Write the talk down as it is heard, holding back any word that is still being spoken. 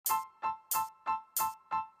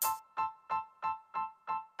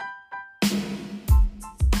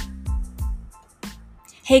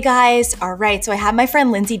Hey guys, all right, so I have my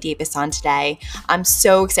friend Lindsay Davis on today. I'm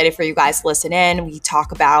so excited for you guys to listen in. We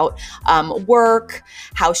talk about work,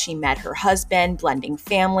 how she met her husband, blending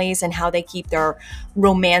families, and how they keep their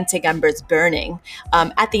romantic embers burning.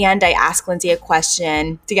 At the end, I ask Lindsay a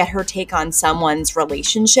question to get her take on someone's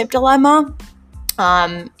relationship dilemma.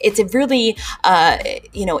 It's a really,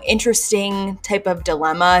 interesting type of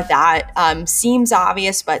dilemma that seems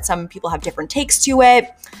obvious, but some people have different takes to it.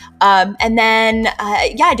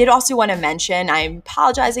 I did also want to mention I'm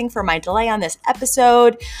apologizing for my delay on this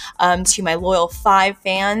episode to my loyal 5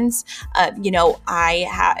 fans.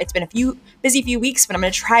 It's been a busy few weeks, but I'm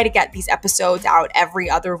going to try to get these episodes out every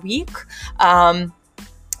other week. Hopefully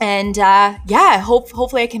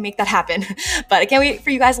I can make that happen. But I can't wait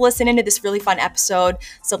for you guys to listen into this really fun episode.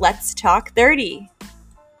 So let's talk 30.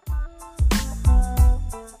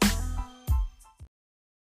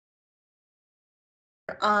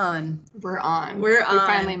 We're on. We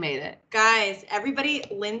finally made it. Guys, everybody,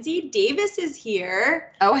 Lindsay Davis is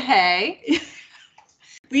here. Oh, hey.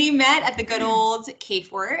 We met at the good old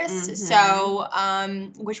K-Forest. So,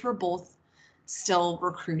 which we're both still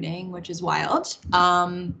recruiting, which is wild.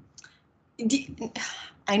 I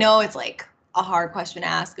know it's like a hard question to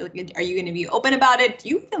ask. Like, are you going to be open about it? Do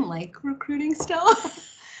you even like recruiting still?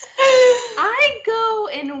 I go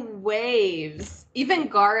in waves. Even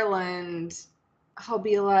Garland, he'll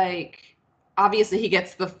be like, obviously he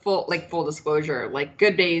gets the full disclosure, like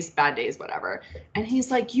good days, bad days, whatever. And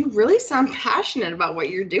he's like, you really sound passionate about what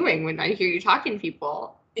you're doing when I hear you talking to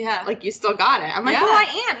people. Yeah. Like you still got it. I'm like, well, I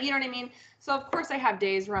am. You know what I mean? So of course I have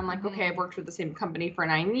days where I'm like, okay, I've worked with the same company for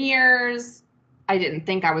 9 years. I didn't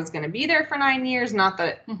think I was going to be there for 9 years. Not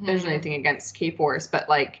that there's anything against K-Force, but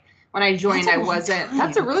like when I joined, I wasn't.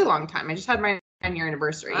 That's a really long time. I just had my 10-year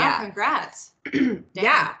anniversary. Wow, congrats.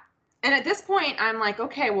 Yeah. And at this point, I'm like,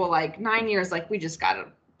 okay, well, like 9 years, like we just got to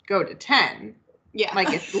go to 10. Yeah. Like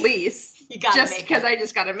at least. You got just because I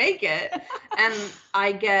just got to make it. And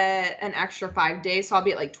I get an extra 5 days. So I'll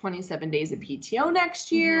be at like 27 days of PTO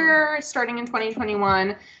next year, starting in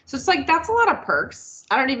 2021. So it's like, that's a lot of perks.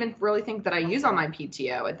 I don't even really think that I use all my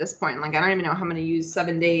PTO at this point. Like, I don't even know how I'm going to use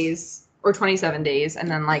 7 days or 27 days and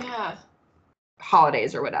then like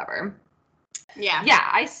holidays or whatever. Yeah. Yeah.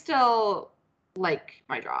 I still like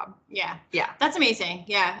my job. Yeah. That's amazing.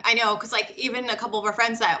 Yeah, I know. Cause like even a couple of our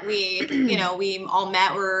friends that we, we all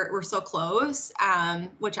met, we're so close,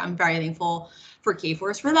 which I'm very thankful for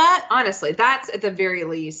K-Force for that. Honestly, that's at the very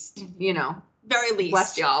least, very least.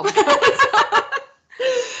 Bless y'all.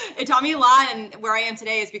 It taught me a lot, and where I am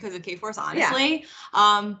today is because of K-Force, honestly.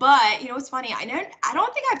 Yeah. But it's funny. I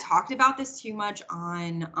don't think I've talked about this too much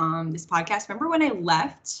on this podcast. Remember when I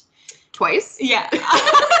left? Twice? Yeah.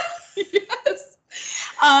 Yes.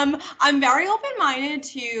 I'm very open-minded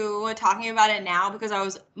to talking about it now because I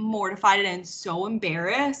was mortified and so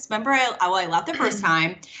embarrassed. Remember, I left the first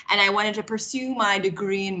time and I wanted to pursue my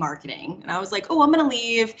degree in marketing. And I was like, oh, I'm going to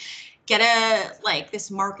leave, get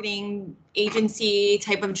this marketing agency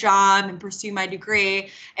type of job and pursue my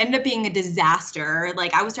degree. Ended up being a disaster.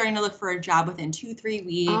 Like I was starting to look for a job within 2-3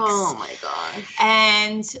 weeks. Oh my gosh.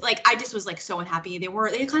 And like, I just was like so unhappy. They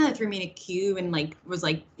kind of threw me in a cube and like, was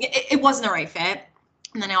like, it wasn't the right fit.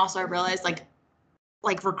 And then I realized like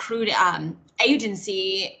recruit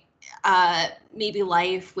agency, maybe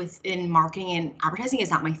life within marketing and advertising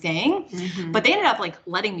is not my thing, but they ended up like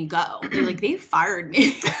letting me go. They fired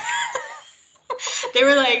me. They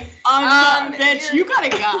were like, bitch, you gotta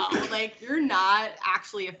go. Like, you're not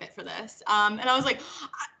actually a fit for this. And I was like,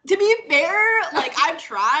 to be fair, like, I've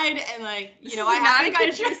tried and like, I have a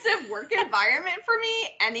conducive work environment for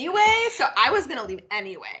me anyway. So I was gonna leave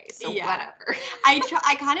anyway. So whatever. I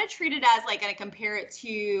kind of treat it as like, I compare it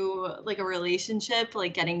to like a relationship,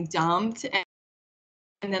 like getting dumped.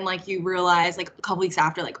 And then like you realize like a couple weeks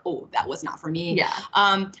after, like, oh, that was not for me. Yeah.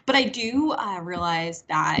 But I do realize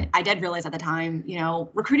that I did realize at the time,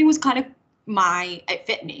 recruiting was kind of it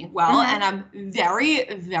fit me well. And I'm very,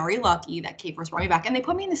 very lucky that K-Force brought me back and they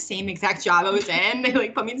put me in the same exact job I was in. They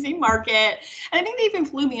like put me in the same market. And I think they even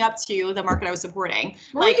flew me up to the market I was supporting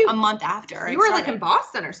a month after. You were like in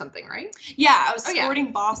Boston or something, right? Yeah, I was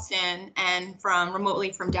supporting Boston and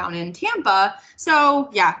remotely from down in Tampa. So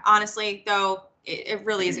yeah, honestly though, it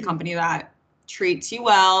really is a company that treats you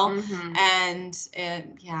well. And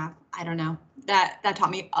I don't know, that taught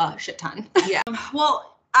me a shit ton. Yeah. Well,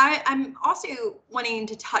 I'm also wanting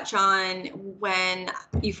to touch on when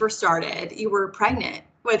you first started, you were pregnant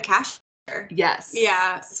with Cash. Yes.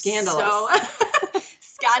 Yeah. Scandalous. So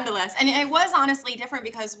scandalous. And it was honestly different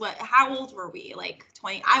because how old were we? Like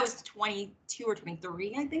 20, I was 22 or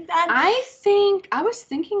 23, I think then. I was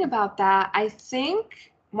thinking about that. I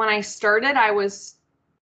think when I started, I was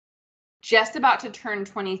just about to turn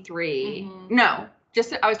 23. Mm-hmm. No,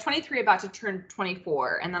 I was 23 about to turn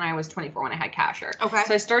 24, and then I was 24 when I had Casher. Okay.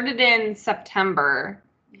 So I started in September,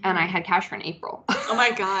 and I had Casher in April. Oh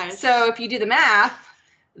my gosh. So if you do the math,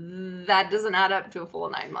 that doesn't add up to a full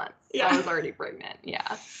 9 months. Yeah. I was already pregnant.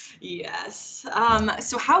 Yeah. Yes.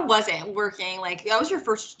 So how was it working? Like, that was your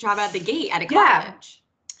first job out of the gate at a college.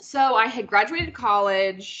 So I had graduated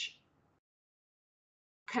college,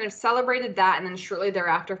 kind of celebrated that, and then shortly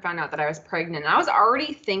thereafter found out that I was pregnant. And I was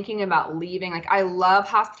already thinking about leaving. Like, I love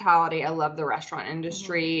hospitality. I love the restaurant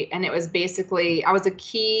industry. And it was basically, I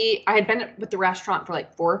had been with the restaurant for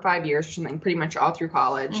like 4 or 5 years or something, pretty much all through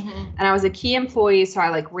college. And I was a key employee. So I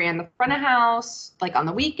like ran the front of house, like on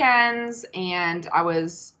the weekends. And I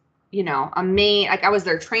was, I was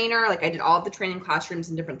their trainer. Like, I did all of the training classrooms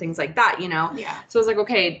and different things like that, Yeah. So I was like,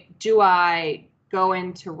 okay, do I go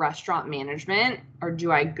into restaurant management or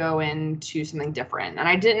do I go into something different?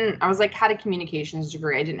 And I was like, had a communications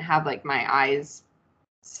degree. I didn't have like my eyes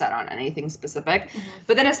set on anything specific.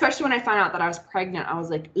 But then especially when I found out that I was pregnant, I was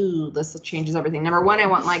like, ooh, this changes everything. Number one, I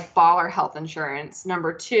want like baller health insurance.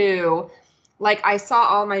 Number two, like I saw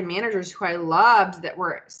all my managers who I loved that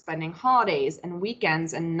were spending holidays and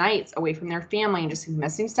weekends and nights away from their family and just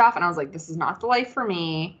missing stuff. And I was like, this is not the life for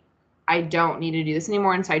me. I don't need to do this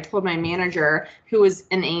anymore. And so I told my manager, who was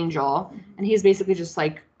an angel, and he's basically just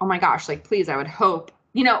like, oh my gosh, like, please, I would hope,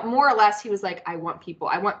 more or less, he was like, I want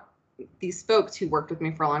these folks who worked with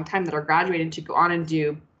me for a long time that are graduated to go on and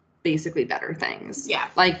do basically better things. Yeah.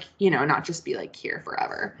 Like, not just be like here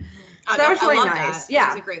forever. So Oh, that was really love nice. That. Yeah.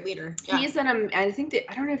 He's a great leader. Yeah. He's I think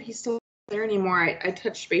I don't know if he's still there anymore. I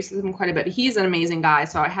touched base with him quite a bit, but he's an amazing guy.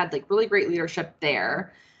 So I had like really great leadership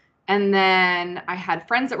there. And then I had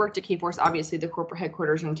friends that worked at K-Force, obviously the corporate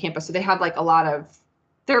headquarters on campus. So they had like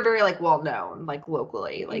they're very like well known, like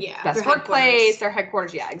locally, like best workplace, their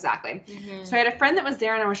headquarters. Yeah, exactly. So I had a friend that was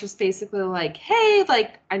there, and I was just basically like, hey,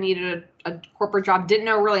 like I needed a corporate job. Didn't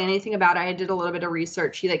know really anything about it. I did a little bit of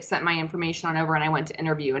research. He like sent my information on over, and I went to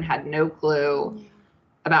interview and had no clue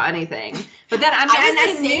about anything. But then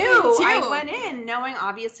I went in knowing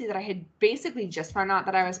obviously that I had basically just found out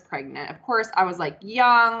that I was pregnant. Of course, I was like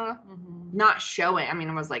young, not showing. I mean,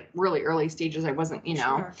 it was like really early stages. I wasn't,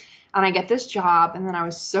 Sure. And I get this job, and then I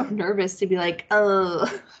was so nervous to be like, oh,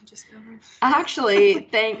 actually,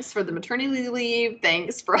 thanks for the maternity leave.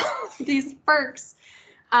 Thanks for all these perks.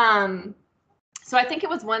 So I think it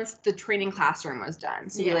was once the training classroom was done.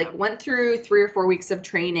 So we like went through 3 or 4 weeks of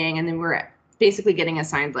training, and then we were basically getting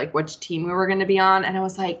assigned like which team we were going to be on. And I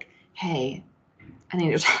was like, hey, I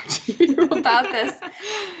need to talk to you about this.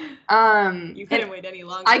 You couldn't wait any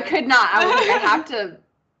longer. I could not. I was like, I have to,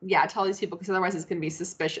 tell these people because otherwise it's going to be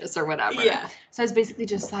suspicious or whatever. Yeah. So I was basically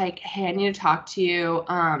just like, hey, I need to talk to you.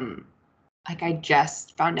 Like I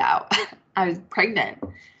just found out I was pregnant,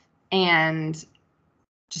 and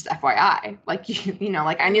just FYI, like,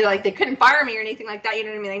 like I knew like they couldn't fire me or anything like that. You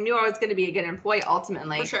know what I mean? I knew I was going to be a good employee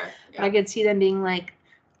ultimately. For sure. Yeah. But I could see them being like,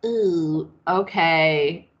 ooh,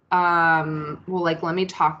 okay. Well, like, let me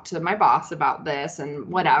talk to my boss about this and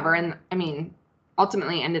whatever. And I mean,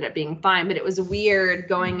 ultimately ended up being fine, but it was weird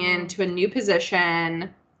going into a new position,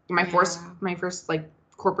 my first like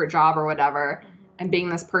corporate job or whatever. And being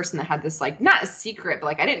this person that had this, like, not a secret, but,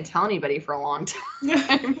 like, I didn't tell anybody for a long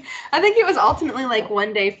time. I think it was ultimately, like,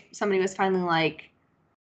 one day somebody was finally like,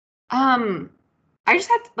 I just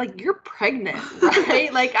had to, like, you're pregnant,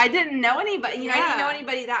 right? Like, I didn't know anybody, I didn't know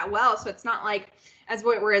anybody that well. So it's not like,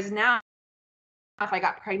 whereas now, if I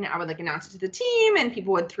got pregnant, I would, like, announce it to the team, and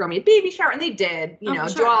people would throw me a baby shower, and they did, do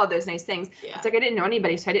all of those nice things. Yeah. It's like I didn't know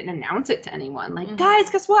anybody, so I didn't announce it to anyone. Like,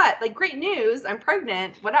 guys, guess what? Like, great news, I'm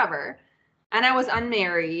pregnant, whatever. And I was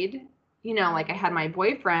unmarried, like I had my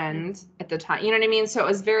boyfriend at the time, you know what I mean? So it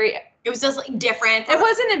was just like different. It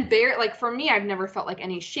wasn't like for me, I've never felt like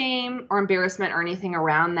any shame or embarrassment or anything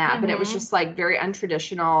around that, but it was just like very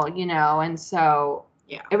untraditional, and so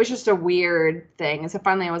it was just a weird thing. And so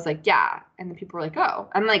finally I was like, yeah. And then people were like, oh,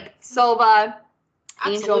 I'm like, Silva,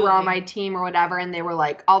 Angel were on my team or whatever. And they were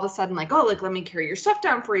like, all of a sudden like, oh, like, let me carry your stuff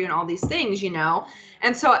down for you and all these things,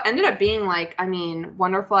 And so it ended up being like, I mean,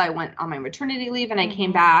 wonderful. I went on my maternity leave and I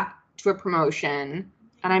came back to a promotion.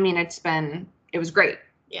 And I mean, it was great.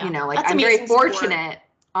 Yeah. Like that's I'm very fortunate,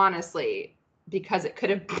 honestly, because it could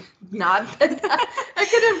have not been that. It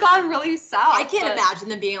could have gone really south. I can't imagine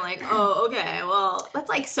them being like, oh, okay, well, that's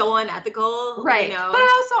like so unethical. Right. But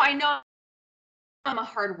also I know I'm a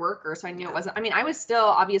hard worker, so I knew it wasn't. I mean, I was still,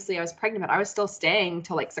 obviously I was pregnant, but I was still staying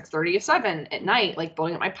till like 6:30 or 7 at night, like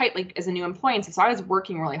building up my pipe, like as a new employee. And so I was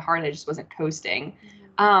working really hard. I just wasn't coasting.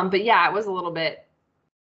 But yeah, it was a little bit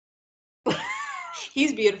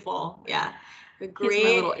He's beautiful. Yeah. The great. He's my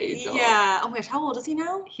little angel. Yeah. Oh my gosh, how old is he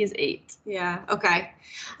now? He's 8. Yeah. Okay.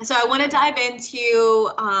 So I want to dive into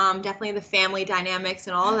definitely the family dynamics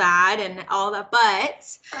and all that and all that.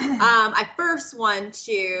 But I first want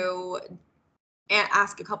to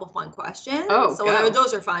ask a couple fun questions. Oh, so go.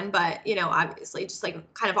 those are fun, but you know, obviously just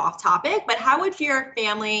like kind of off topic. But how would your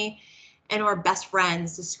family and or best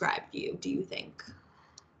friends describe you, do you think?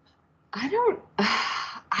 I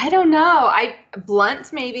don't know.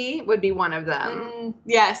 Blunt maybe would be one of them.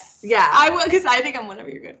 Yes. Yeah. I would, because I think I'm one of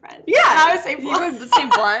your good friends. Yeah. I would say blunt. You would say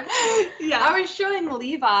blunt. Yeah. I was showing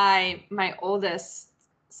Levi, my oldest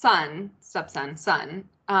son,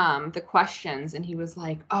 the questions, and he was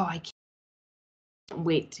like, "Oh, I can't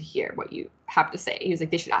wait to hear what you have to say." He was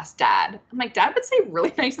like, "They should ask Dad." I'm like, "Dad would say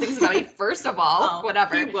really nice things about me, first of all."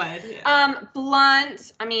 Whatever. He would. Yeah.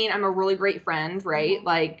 Blunt. I mean, I'm a really great friend, right? Mm-hmm.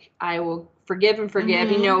 Like, I will forgive and forgive.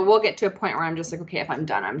 Mm-hmm. You know, we'll get to a point where I'm just like, okay, if I'm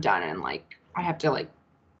done, I'm done, and like, I have to like,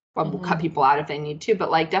 well, we'll cut people out if they need to,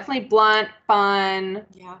 but like, definitely blunt, fun,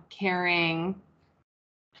 caring.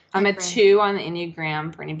 I'm a 2 on the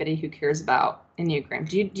Enneagram for anybody who cares about Enneagram.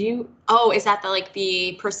 Do you? Oh, is that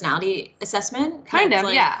the personality assessment? Kind of,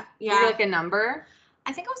 like, yeah. Yeah. You're like a number?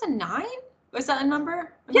 I think I was a 9. Was that a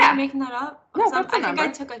number? Yeah. Am I making that up? No, that's a I number.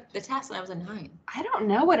 think I took the test and I was a 9. I don't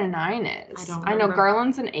know what a 9 is. I don't remember. I know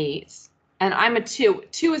Garland's an 8, and I'm a 2.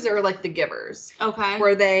 2s are like the givers. Okay.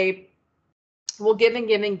 Where they will give and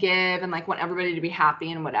give and give and like want everybody to be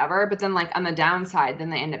happy and whatever, but then like on the downside, then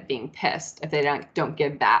they end up being pissed if they don't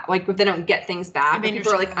give back. Like if they don't get things back, if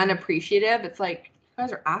people are like unappreciative, it's like, you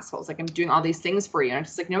guys are assholes. Like, I'm doing all these things for you, and I'm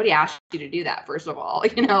just like, nobody asked you to do that, first of all,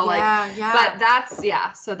 you know, like, but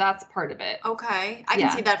so that's part of it. Okay. I can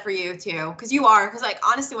see that for you too. Cause like,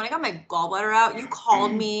 honestly, when I got my gallbladder out, you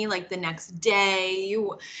called me like the next day.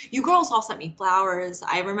 You girls all sent me flowers.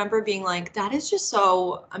 I remember being like, that is just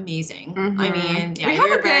so amazing. I mean, we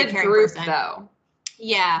have a good group though.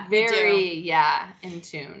 Yeah. Very, in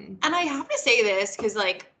tune. And I have to say this, cause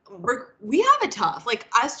like, we have it tough. Like,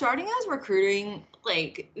 us starting as recruiting,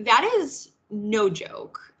 like, that is no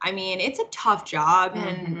joke. I mean, it's a tough job,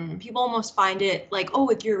 and people almost find it like, oh,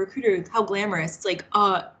 if you're a recruiter, how glamorous. It's like,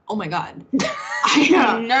 oh my God.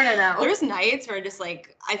 No. There's nights where just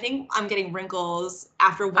like, I think I'm getting wrinkles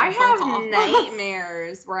after one phone call. I have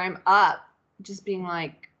nightmares where I'm up just being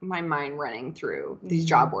like, my mind running through these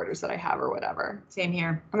job orders that I have or whatever. Same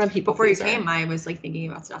here. I'm a people Before pleaser. You came, I was like thinking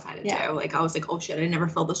about stuff I did too. Like, I was like, oh shit, I never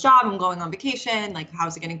filled this job. I'm going on vacation. Like,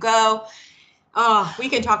 how's it gonna go? Oh, we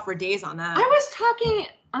can talk for days on that. I was talking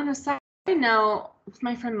on a side note with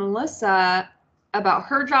my friend Melissa about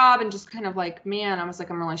her job and just kind of like, man, I was like,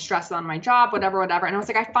 I'm really stressed on my job, whatever. And I was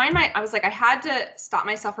like, I had to stop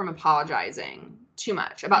myself from apologizing too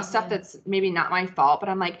much about stuff that's maybe not my fault, but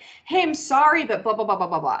I'm like, hey, I'm sorry, but blah, blah, blah, blah,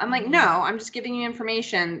 blah, blah. I'm like, no, I'm just giving you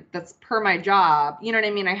information that's per my job. You know what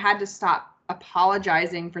I mean? I had to stop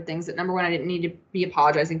apologizing for things that, number one, I didn't need to be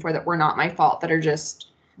apologizing for, that were not my fault, that are just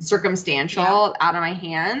circumstantial, out of my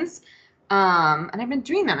hands. And I've been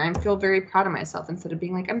doing that. And I feel very proud of myself, instead of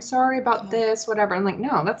being like, I'm sorry about this, whatever. I'm like,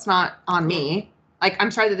 no, that's not on me. Like,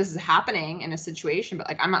 I'm sorry that this is happening in a situation, but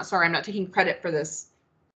like, I'm not sorry. I'm not taking credit for this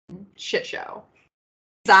shit show.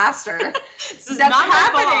 Disaster. This is not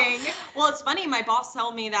happening. Well, it's funny. My boss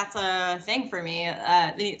told me that's a thing for me.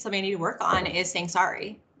 Something I need to work on is saying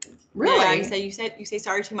sorry. Really? Yeah, you say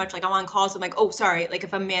sorry too much. Like, I'm on calls. I'm like, oh, sorry. Like,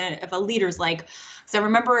 if a leader's like, so I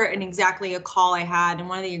remember exactly a call I had, and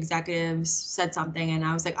one of the executives said something, and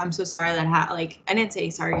I was like, I'm so sorry that I didn't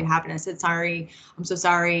say sorry it happened. I said, sorry, I'm so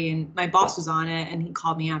sorry. And my boss was on it, and he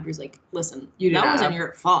called me after. He's like, listen, that wasn't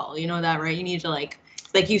your fault. You know that, right? You need to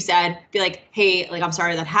like you said, be like, hey, like, I'm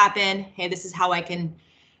sorry that happened. Hey, this is how I can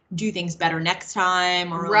do things better next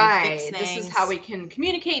time, or like, fix things. This is how we can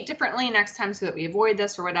communicate differently next time so that we avoid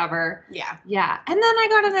this or whatever. Yeah. And then I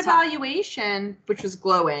got an evaluation, which was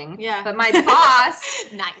glowing. Yeah. But my boss,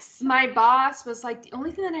 my boss was like, the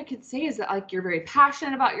only thing that I could say is that like, you're very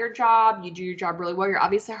passionate about your job. You do your job really well. You're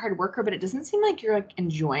obviously a hard worker, but it doesn't seem like you're like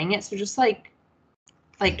enjoying it. So just like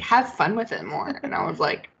have fun with it more. And I was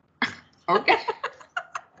like, okay.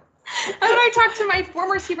 And then I talked to my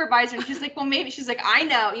former supervisor, and she's like, well, maybe, she's like, I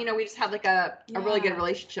know, we just had like a really good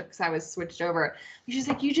relationship because I was switched over. And she's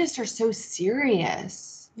like, you just are so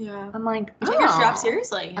serious. Yeah. I'm like, take your job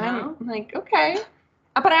seriously. You know? I'm like, okay.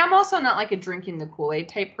 But I'm also not like a drinking the Kool-Aid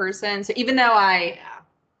type person. So even though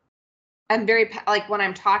I'm very, like, when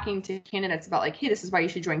I'm talking to candidates about like, hey, this is why you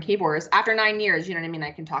should join K-Boars, after 9 years, you know what I mean?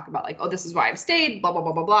 I can talk about like, oh, this is why I've stayed, blah, blah,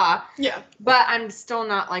 blah, blah, blah. Yeah. But I'm still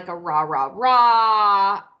not like a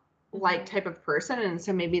rah, like type of person. And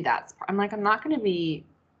so maybe I'm like, I'm not going to be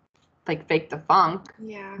like fake the funk.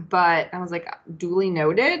 Yeah. But I was like, duly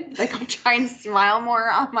noted. Like I'm trying to smile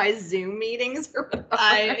more on my Zoom meetings or whatever.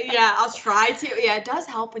 I'll try to. Yeah, it does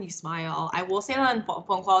help when you smile. I will say that on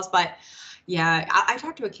phone calls, but yeah, I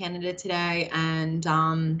talked to a candidate today, and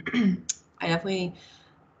I definitely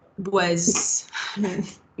was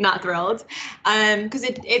not thrilled, because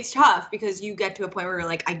it's tough, because you get to a point where you're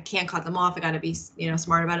like, I can't cut them off. I got to be,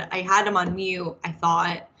 smart about it. I had them on mute, I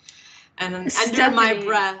thought, and then under my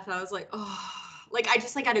breath, I was like, oh, like I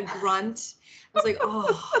just like had a grunt. I was like,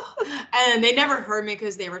 oh, and they never heard me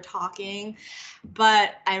because they were talking,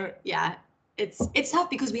 but it's tough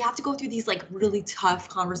because we have to go through these like really tough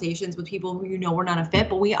conversations with people who we're not a fit,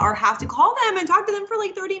 but we have to call them and talk to them for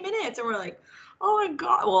like 30 minutes, and we're like, oh my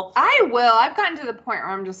God. Well, I've gotten to the point where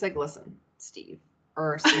I'm just like, listen, Steve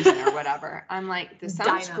or Susan or whatever. I'm like, this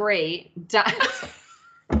sounds great.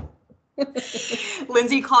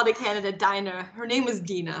 Lindsay called a candidate Dinah. Her name was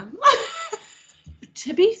Dina.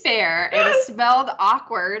 To be fair, it was spelled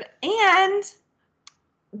awkward, and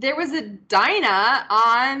there was a Dinah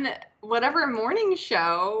on whatever morning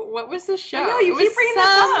show. What was the show? I know, you keep bringing this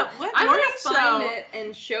up. What I'm morning gonna find it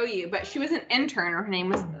and show you. But she was an intern. Her name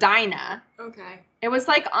was Dinah. Okay. It was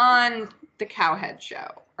like on the Cowhead show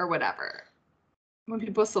or whatever. When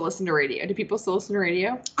people still listen to radio. Do people still listen to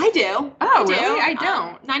radio? I do. Oh, really? I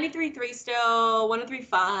don't. 93.3 still,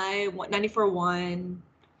 103.5,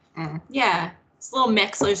 94.1. Yeah. It's a little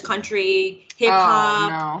mix. There's country, hip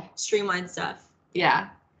hop, streamlined stuff. Yeah.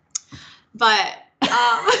 But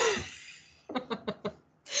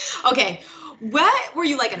okay. What were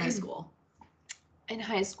you like in high school? In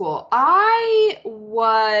high school, I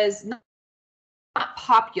was not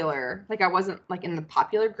popular. Like I wasn't like in the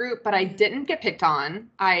popular group, but I didn't get picked on.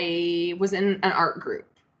 I was in an art group.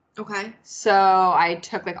 Okay. So I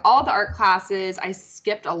took like all the art classes. I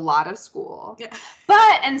skipped a lot of school. Yeah.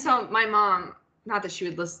 And so my mom, not that she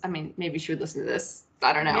would listen. I mean, maybe she would listen to this.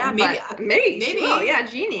 I don't know. Yeah, maybe. She will. Yeah,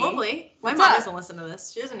 Jeannie. Hopefully. My mom doesn't listen to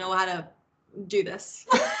this. She doesn't know how to do this.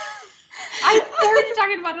 I heard you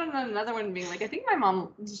talking about it on another one, being like, I think my mom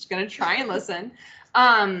is just gonna try and listen.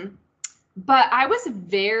 But I was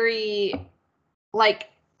very, like,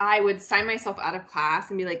 I would sign myself out of class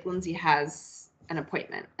and be like, Lindsay has an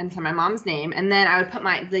appointment, and to my mom's name, and then I would put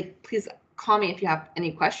my, like, please call me if you have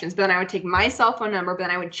any questions. But then I would take my cell phone number, but then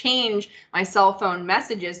I would change my cell phone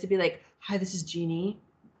messages to be like, hi, this is Jeannie,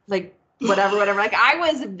 like, whatever. Like, I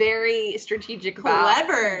was very strategic about.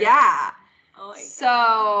 Clever. Yeah. Oh my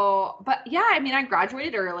God. But yeah, I mean, I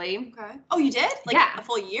graduated early. Okay. Oh, you did? Like a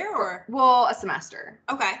full year or? Well, a semester.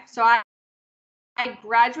 Okay. So I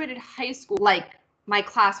graduated high school, like my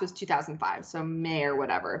class was 2005, so May or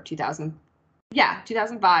whatever of 2000. Yeah,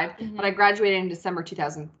 2005. Mm-hmm. But I graduated in December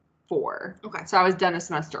 2004. Okay. So I was done a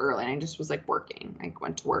semester early, and I just was like working. I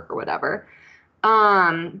went to work or whatever.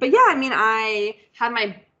 But yeah, I mean,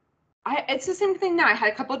 it's the same thing now. I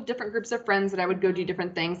had a couple of different groups of friends that I would go do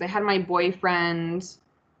different things. I had my boyfriend,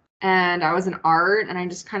 and I was in art, and I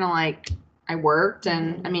just kind of like, I worked,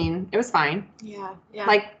 and I mean, it was fine. Yeah.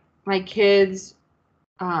 Like my kids,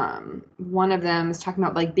 one of them is talking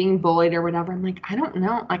about like being bullied or whatever. I'm like, I don't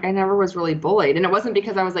know. Like, I never was really bullied, and it wasn't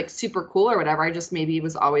because I was like super cool or whatever. I just maybe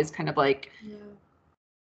was always kind of like,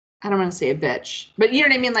 I don't want to say a bitch, but you know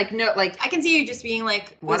what I mean? Like, no, like, I can see you just being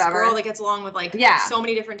like this girl that gets along with like so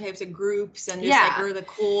many different types of groups, and just like you're the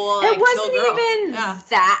cool. It wasn't even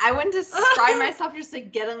that. I wouldn't describe myself just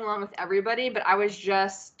like getting along with everybody, but I was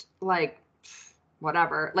just like,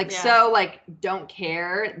 whatever. Like, so like, don't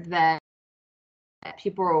care that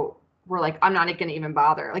people were like, I'm not going to even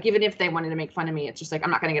bother. Like, even if they wanted to make fun of me, it's just like,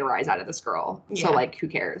 I'm not going to get a rise out of this girl. Yeah. So like, who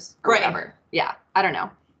cares? Or whatever. Yeah. I don't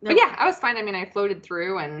know. No. But yeah, I was fine. I mean, I floated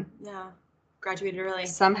through and graduated early.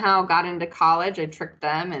 Somehow got into college. I tricked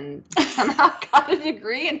them and somehow got a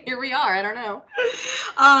degree, and here we are. I don't know.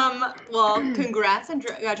 Well, congrats on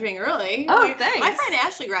graduating early. Oh, thanks. My friend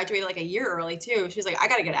Ashley graduated like a year early too. She was like, I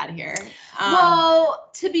got to get out of here. Well,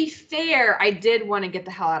 to be fair, I did want to get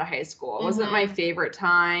the hell out of high school. It wasn't my favorite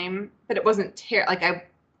time, but it wasn't like I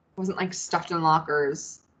wasn't like stuffed in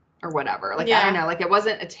lockers or whatever. Like, I don't know, like it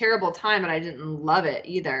wasn't a terrible time, but I didn't love it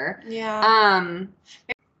either. Yeah.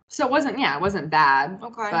 So it wasn't bad.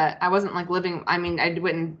 Okay. But I wasn't like living, I mean, I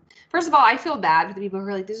wouldn't, first of all, I feel bad for the people who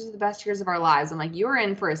are like, these are the best years of our lives. I'm like, you were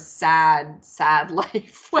in for a sad, sad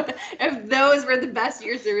life. If those were the best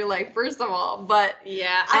years of your life, first of all. But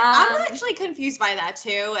yeah, I'm actually confused by that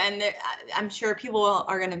too. And I'm sure people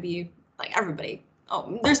are going to be like, everybody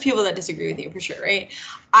Oh, there's people that disagree with you for sure, right?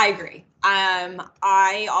 I agree.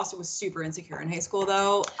 I also was super insecure in high school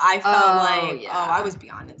though. I felt I was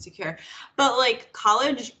beyond insecure. But like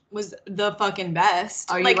college was the fucking best.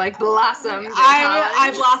 Oh, you like blossomed in college?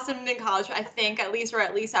 I blossomed in college, I think, at least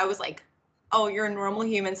I was like, oh, you're a normal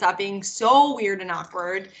human. Stop being so weird and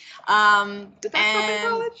awkward. Did that stop in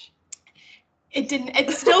college? It didn't. It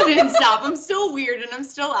still didn't stop. I'm still weird and I'm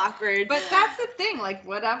still awkward. But that's the thing. Like,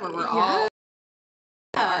 whatever. We're all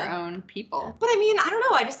our own people. But I mean, I don't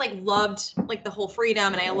know. I just like loved like the whole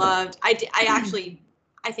freedom, and I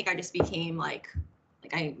think I just became like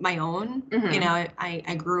my own. Mhm. You know,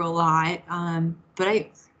 I grew a lot. But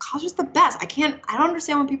college was the best. I don't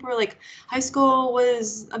understand when people are like, high school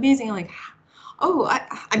was amazing. I'm like, oh,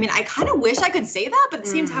 I mean, I kind of wish I could say that, but at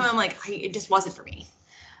the same time, I'm like, it just wasn't for me.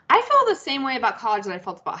 I feel the same way about college that I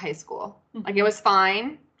felt about high school. Like, it was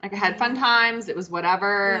fine. Like, I had fun times. It was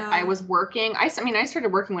whatever. Yeah. I was working. I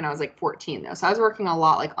started working when I was like 14 though. So I was working a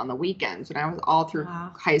lot like on the weekends when I was all through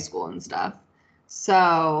high school and stuff.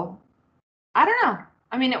 So I don't know.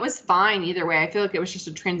 I mean, it was fine either way. I feel like it was just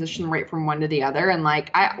a transition right from one to the other. And like,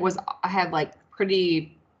 I had like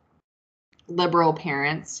pretty liberal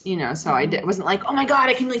parents, you know, so wasn't like, oh my God,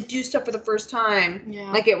 I can like do stuff for the first time.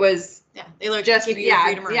 Yeah. Like, it was they like just give you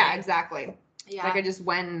freedom. Yeah, exactly. Yeah. Like, I just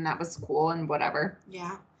went and that was cool and whatever.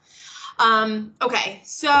 Yeah. Okay,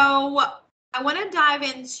 so I want to dive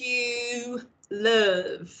into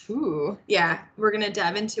love. Ooh. Yeah, we're gonna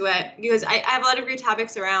dive into it because I have a lot of great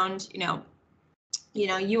topics around, you know,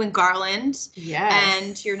 you and Garland. Yes.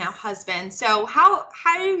 And your now husband. So how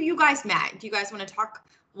you guys met? Do you guys want to talk?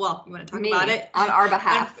 Well, you want to talk about it on our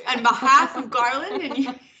behalf. On behalf of Garland and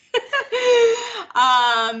you.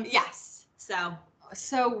 Yes.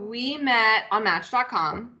 So we met on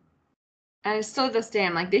Match.com, and still to this day,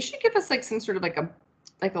 I'm like, they should give us like some sort of like a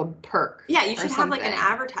perk. Yeah, you should have like an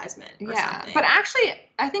advertisement. Or something. But actually,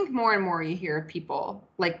 I think more and more you hear of people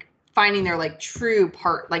like finding their like true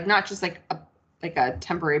part, like not just like a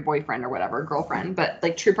temporary boyfriend or whatever, girlfriend, but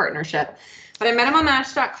like true partnership. But I met him on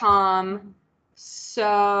Match.com.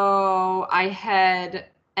 So I had,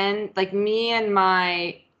 and like me and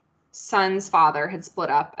my son's father had split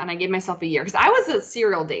up, and I gave myself a year because I was a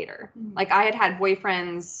serial dater. Like, I had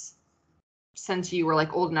boyfriends since you were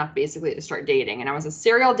like old enough basically to start dating, and I was a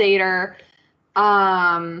serial dater.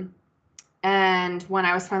 And when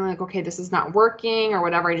I was finally like, okay, this is not working or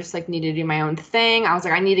whatever, I just like needed to do my own thing. I was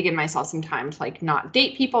like, I need to give myself some time to like not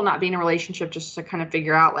date people, not be in a relationship, just to kind of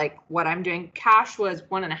figure out like what I'm doing. Cash was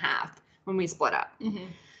 1.5 when we split up. Mm-hmm.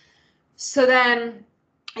 So then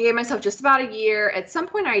I gave myself just about a year. At some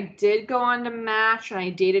point I did go on to Match, and I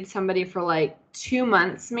dated somebody for like 2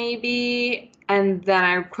 months maybe. And then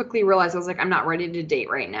I quickly realized I was like, I'm not ready to date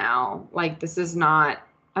right now. Like, this is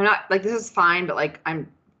fine, but like,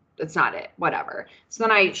 it's not it, whatever. So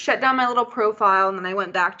then I shut down my little profile, and then I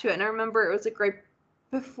went back to it. And I remember it was like right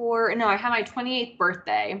before, I had my 28th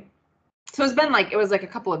birthday. So it's been like, it was like a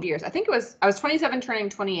couple of years. I think I was 27 turning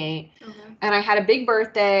 28. Okay. And I had a big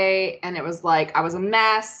birthday, and it was like, I was a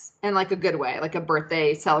mess in like a good way, like a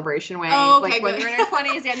birthday celebration way. Oh, okay, like when good. you're in your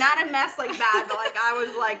 20s, yeah, not a mess like that, but like I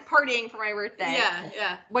was like partying for my birthday.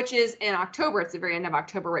 Yeah. Which is in October. It's the very end of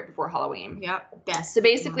October, right before Halloween. Yep. Best. So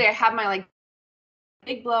basically I had my like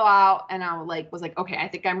big blowout, and I was like, okay, I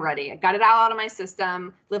think I'm ready. I got it all out of my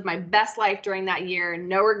system, lived my best life during that year,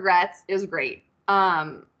 no regrets. It was great.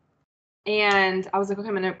 And I was like, okay,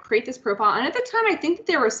 I'm going to create this profile. And at the time, I think that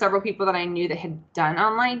there were several people that I knew that had done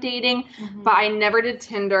online dating, but I never did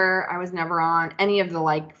Tinder. I was never on any of the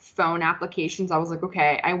like phone applications. I was like,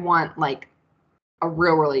 okay, I want like a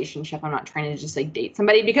real relationship. I'm not trying to just like date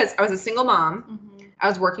somebody, because I was a single mom. I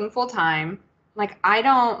was working full time. Like, I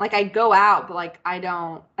don't, like, I go out, but like, I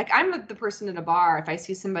don't, like, I'm the person in a bar. If I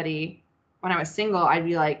see somebody when I was single, I'd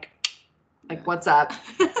be like, what's up?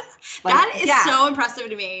 Like, that is so impressive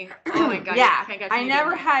to me. Oh my God. Yeah. I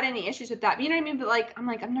never had any issues with that. But you know what I mean? But like,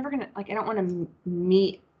 I'm never going to, like, I don't want to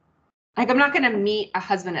meet, like, I'm not going to meet a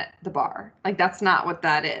husband at the bar. Like, that's not what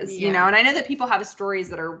that is, you know? And I know that people have stories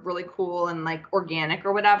that are really cool and like organic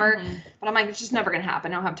or whatever, but I'm like, it's just never going to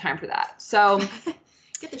happen. I don't have time for that. So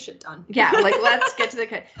get this shit done. Yeah. Like, let's get to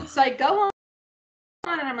the, so I go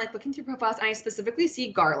on and I'm like looking through profiles, and I specifically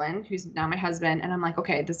see Garland, who's now my husband. And I'm like,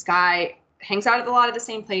 okay, this guy hangs out at a lot of the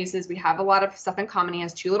same places. We have a lot of stuff in common. He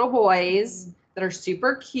has 2 little boys that are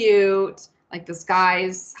super cute. Like, this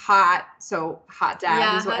guy's hot. So Hot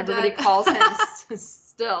Dad is what everybody calls him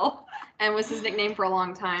still, and was his nickname for a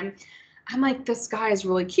long time. I'm like, this guy is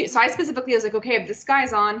really cute. So I specifically was like, okay, if this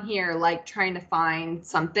guy's on here, like trying to find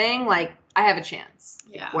something, like I have a chance.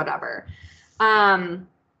 Yeah. Whatever.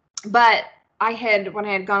 But when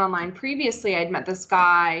I had gone online previously, I'd met this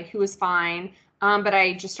guy who was fine. But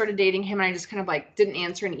I just started dating him and I just kind of like didn't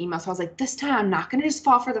answer an email. So I was like, this time I'm not going to just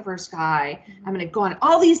fall for the first guy. I'm going to go on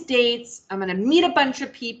all these dates. I'm going to meet a bunch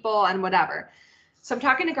of people and whatever. So I'm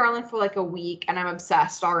talking to Garland for like a week and I'm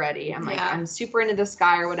obsessed already. I'm like, I'm super into this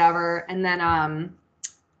guy or whatever. And then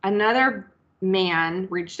another man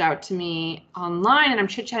reached out to me online and I'm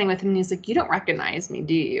chit-chatting with him and he's like, you don't recognize me,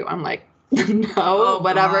 do you? I'm like, no,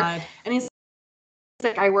 whatever. God. And he's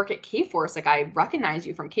like, I work at K-Force. Like, I recognize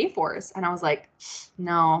you from K-Force. And I was like,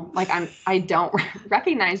 no, like I don't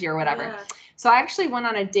recognize you or whatever. Yeah. So I actually went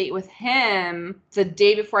on a date with him the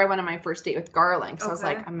day before I went on my first date with Garland. So I was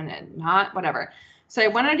like, I'm going to not, whatever. So I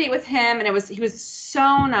went on a date with him and he was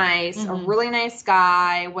so nice, a really nice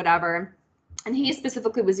guy, whatever. And he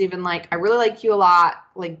specifically was even like, I really like you a lot.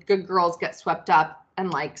 Like, good girls get swept up and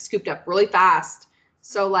like scooped up really fast.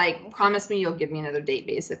 So like, promise me you'll give me another date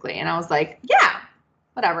basically. And I was like, yeah.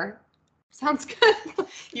 Whatever. Sounds good.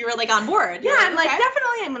 You were like on board. Yeah, I'm like,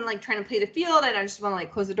 definitely. I'm like trying to play the field and I just want to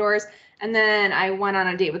like close the doors. And then I went on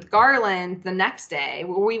a date with Garland the next day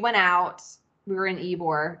where we went out. We were in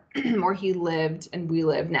Ybor where he lived and we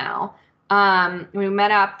live now. We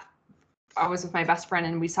met up. I was with my best friend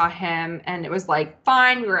and we saw him and it was like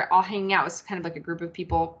fine. We were all hanging out. It was kind of like a group of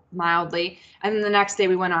people mildly. And then the next day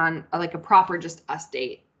we went on like a proper just us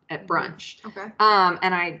date at brunch. Okay.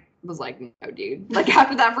 And I was like, no, dude. Like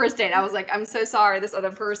after that first date, I was like, I'm so sorry. This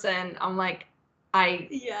other person, I'm like,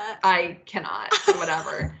 I cannot,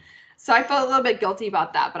 whatever. So I felt a little bit guilty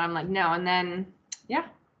about that, but I'm like, no. And then, yeah,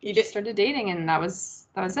 you just started dating, and that was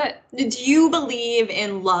it. Do you believe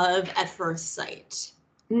in love at first sight?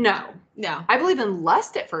 No. I believe in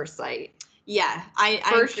lust at first sight. Yeah, I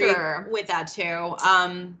agree with that too.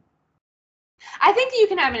 I think that you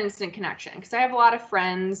can have an instant connection because I have a lot of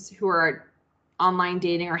friends who are online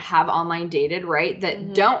dating or have online dated, right?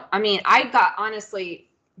 That don't, I mean, I got honestly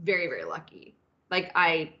very, very lucky. Like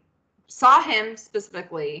I saw him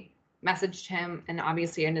specifically, messaged him, and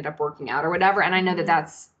obviously ended up working out or whatever. And I know that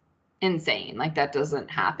that's insane. Like that doesn't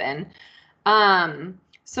happen.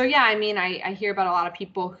 So yeah, I mean, I hear about a lot of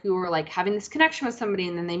people who are like having this connection with somebody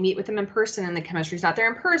and then they meet with them in person and the chemistry's not there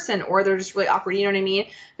in person, or they're just really awkward, you know what I mean?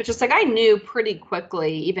 But just like I knew pretty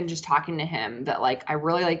quickly, even just talking to him, that like I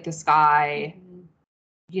really like this guy,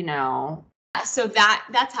 you know. So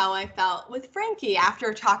that's how I felt with Frankie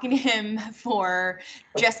after talking to him for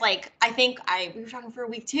just like, I think we were talking for a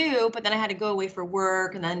week too, but then I had to go away for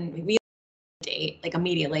work and then we date like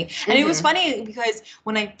immediately. And it was funny because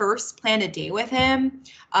when I first planned a date with him,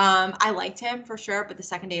 I liked him for sure, but the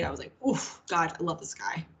second date I was like, oof, God, I love this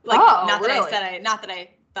guy. Like not that I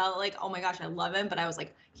felt like, oh my gosh, I love him, but I was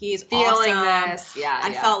like, he's feeling awesome. This. Yeah.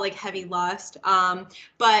 I felt like heavy lust.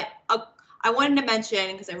 But I wanted to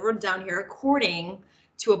mention, because I wrote it down here, according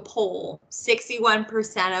to a poll,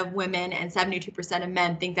 61% of women and 72% of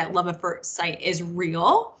men think that love at first sight is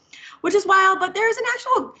real, which is wild, but there is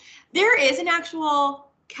an actual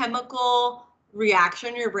chemical reaction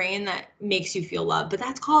in your brain that makes you feel love, but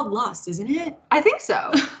that's called lust, isn't it? I think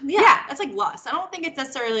so. Yeah, that's like lust. I don't think it's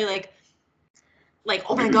necessarily like,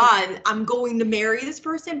 oh my God, I'm going to marry this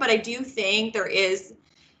person, but I do think there is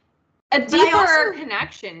a deeper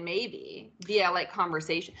connection, maybe via like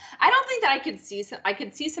conversation. I don't think that I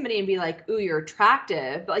could see somebody and be like, "Ooh, you're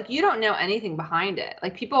attractive," but like you don't know anything behind it.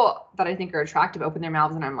 Like people that I think are attractive open their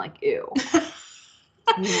mouths, and I'm like, "Ew."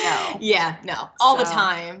 No. Yeah, no, all the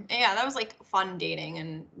time. Yeah, that was like fun dating,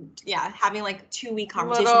 and yeah, having like 2-week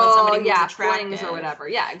conversation with somebody who's attractive or whatever.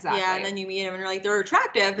 Yeah, exactly. Yeah, and then you meet them and you're like, they're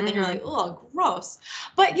attractive, and then you're like, oh, gross.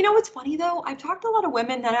 But you know what's funny though? I've talked to a lot of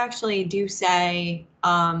women that actually do say,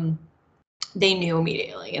 they knew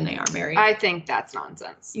immediately and they are married. I think that's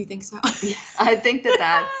nonsense. You think so? I think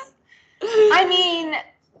that's, I mean,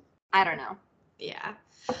 I don't know. Yeah,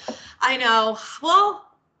 I know. Well,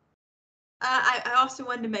 I also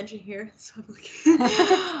wanted to mention here,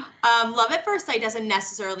 love at first sight doesn't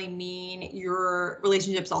necessarily mean your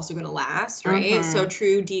relationship's also going to last, right? So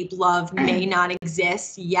true, deep love may not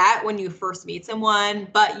exist yet when you first meet someone,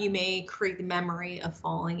 but you may create the memory of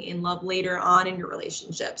falling in love later on in your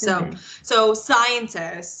relationship. So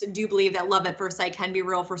scientists do believe that love at first sight can be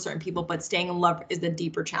real for certain people, but staying in love is the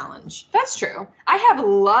deeper challenge. That's true. I have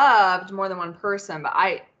loved more than one person, but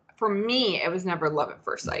for me, it was never love at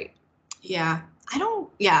first sight. Yeah, I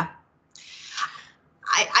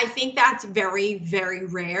think that's very, very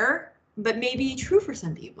rare, but maybe true for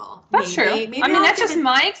some people. That's true. I mean, that's just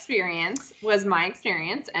my experience,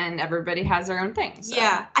 and everybody has their own thing. So.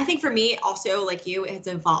 Yeah, I think for me also, like you, it's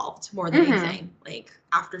evolved more than anything, like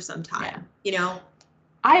after some time, you know?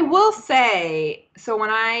 I will say, so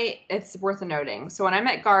it's worth noting. So when I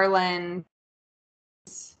met Garland,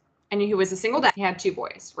 I knew he was a single dad. He had 2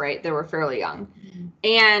 boys, right? They were fairly young. Mm-hmm.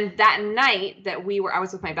 And that night that I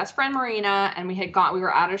was with my best friend Marina, and we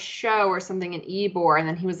were at a show or something in Ybor, and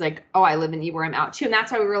then he was like, oh, I live in Ybor, I'm out too. And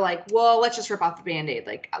that's why we were like, well, let's just rip off the Band-Aid.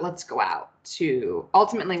 Like, let's go out to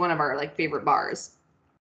ultimately one of our like favorite bars.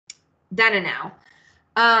 Then and now.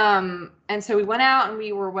 And so we went out and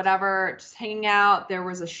we were whatever, just hanging out. There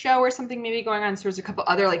was a show or something maybe going on. So there was a couple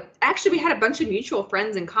other, actually we had a bunch of mutual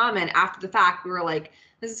friends in common after the fact. We were like,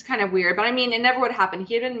 this is kind of weird, but I mean, it never would happen.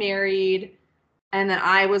 He had been married and then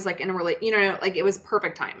I was like in a relationship, it was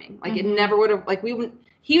perfect timing. Like it never would have,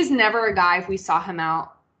 he was never a guy, if we saw him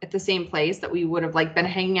out at the same place, that we would have been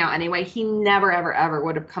hanging out anyway. He never, ever, ever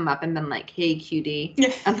would have come up and been like, hey, cutie,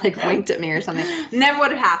 and winked at me or something. Never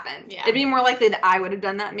would have happened. Yeah. It'd be more likely that I would have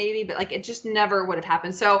done that maybe, but it just never would have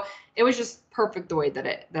happened. So it was just perfect the way that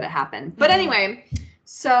it happened. But anyway,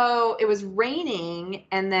 so it was raining,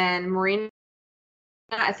 and then Marina,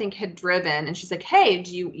 I think, had driven, and she's like, hey,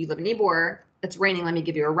 do you live in Ybor? It's raining. Let me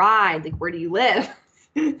give you a ride. Like, where do you live?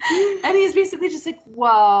 And he's basically just like,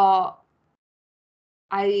 well,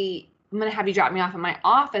 I'm going to have you drop me off at my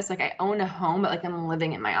office. Like, I own a home, but I'm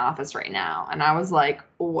living in my office right now. And I was like,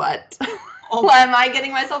 what? What am I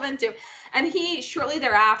getting myself into? And he shortly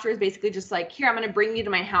thereafter is basically just like, here, I'm going to bring you to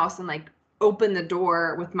my house and open the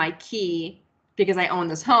door with my key because I own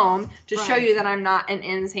this home to show you that I'm not an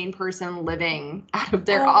insane person living out of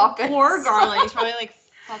their office. Poor Garland. He's probably like,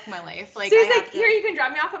 fuck my life. So he's like, here, you can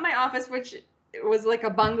drop me off at my office, which was a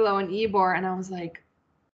bungalow in Ybor. And I was like,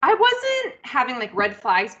 I wasn't having red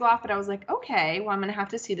flags go off, but I was like, okay, well, I'm going to have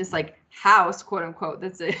to see this house, quote unquote,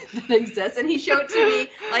 that exists. And he showed it to me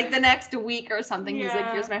the next week or something. Yeah. He's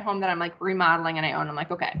like, here's my home that I'm remodeling and I own. I'm like,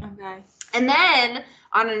 okay. Okay. And then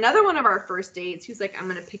on another one of our first dates, he's like, I'm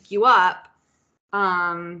going to pick you up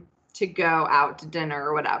to go out to dinner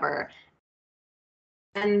or whatever.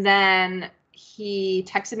 And then he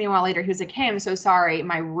texted me a while later. He was like, hey, I'm so sorry.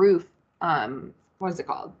 My roof, what is it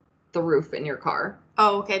called? The roof in your car.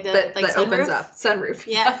 Oh, okay. That opens up. Sunroof.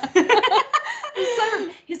 Yeah.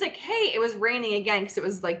 Sunroof. He's like, hey, it was raining again because it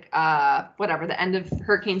was whatever, the end of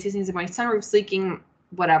hurricane season. He's like, my sunroof's leaking,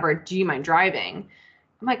 whatever. Do you mind driving?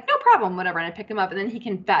 I'm like, no problem, whatever. And I pick him up, and then he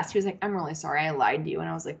confessed. He was like, I'm really sorry, I lied to you. And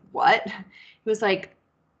I was like, what? He was like,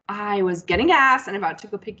 I was getting gas and about to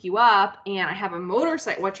go pick you up, and I have a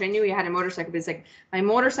motorcycle, which I knew he had a motorcycle, but he's like, my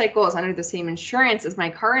motorcycle is under the same insurance as my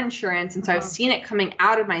car insurance, and so I've seen it coming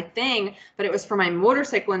out of my thing, but it was for my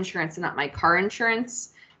motorcycle insurance and not my car insurance.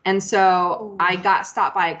 And so I got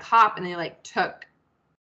stopped by a cop, and they took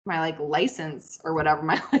my license or whatever,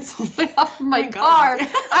 my license off of my car.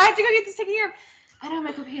 I have to go get this taken care of. And I'm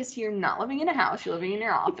like, okay, so you're not living in a house, you're living in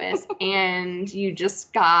your office, and you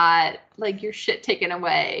just got your shit taken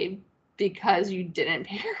away because you didn't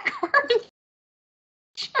pay your car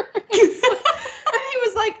insurance. And he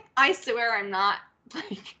was like, I swear I'm not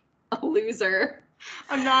a loser.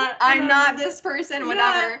 I'm not this person,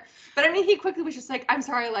 whatever. Yeah. But I mean, he quickly was just like, I'm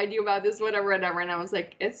sorry I lied to you about this, whatever. And I was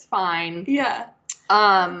like, it's fine. Yeah.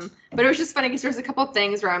 But it was just funny because there's a couple of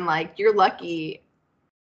things where I'm like, you're lucky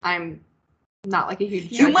I'm not a huge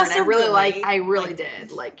judge. You must have I really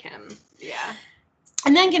did like him. Yeah.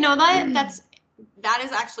 And then that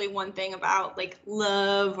is actually one thing about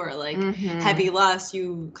love or heavy lust.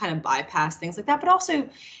 You kind of bypass things like that, but also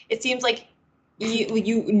it seems like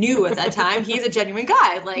you knew at that time he's a genuine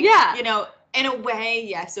guy. In a way,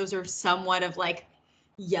 yes, those are somewhat of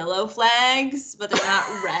yellow flags, but they're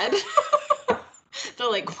not red.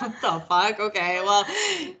 They're like, what the fuck? Okay, well,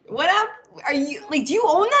 what up? Are you do you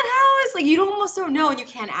own that house? You almost don't know, and you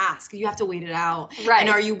can't ask. You have to wait it out. Right. And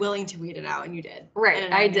are you willing to wait it out? And you did. Right.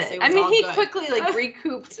 And I did. I mean, he quickly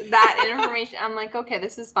recouped that information. I'm like, okay,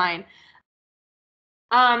 this is fine.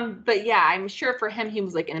 But yeah, I'm sure for him, he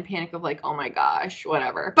was in a panic of oh my gosh,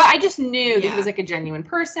 whatever. But I just knew that he was a genuine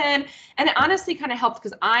person. And it honestly kind of helped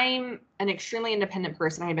because I'm an extremely independent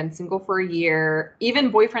person. I had been single for a year. Even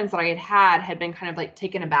boyfriends that I had been kind of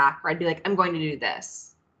taken aback, where I'd be like, I'm going to do this.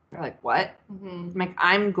 They're like, what? I'm like,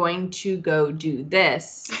 I'm going to go do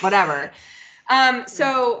this, whatever.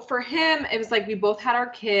 So for him, it was we both had our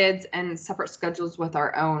kids and separate schedules with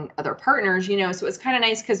our own other partners, so it was kind of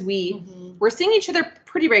nice because we were seeing each other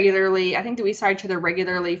pretty regularly. I think that we saw each other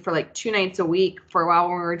regularly for 2 nights a week for a while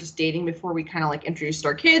when we were just dating before we kind of introduced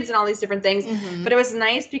our kids and all these different things. But it was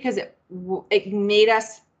nice because it made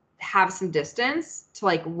us have some distance to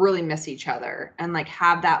like really miss each other and like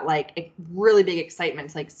have that like really big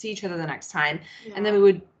excitement to like see each other the next time. Yeah. And then we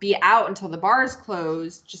would be out until the bars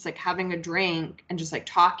closed, just like having a drink and just like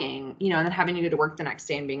talking, you know, and then having to go to work the next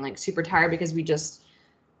day and being like super tired because we just,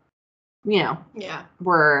 you know,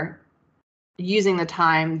 were using the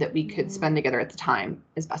time that we could spend together at the time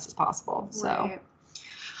as best as possible. So, right.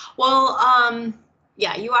 Well,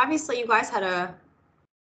 yeah, you guys had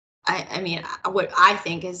I mean, what I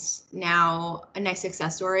think is now a nice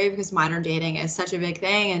success story because modern dating is such a big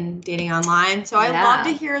thing and dating online. So I love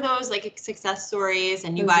to hear those like success stories,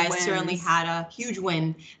 and you guys certainly had a huge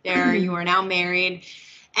win there. You are now married,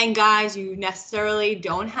 and guys, you necessarily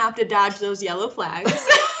don't have to dodge those yellow flags.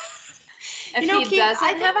 If he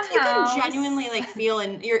doesn't have a house, you can genuinely like feel,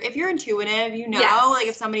 and if you're intuitive, you know, like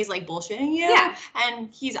if somebody's like bullshitting you, and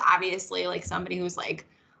he's obviously like somebody who's like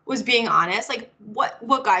was being honest. Like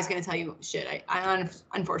what guy's gonna tell you shit? I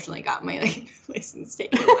unfortunately got my like license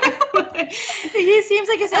taken away. He seems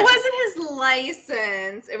like it wasn't his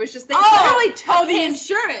license. It was just they literally took the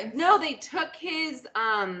insurance. No, they took his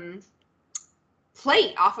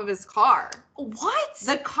plate off of his car. What?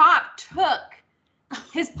 The cop took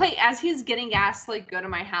his plate as he's getting gas to like go to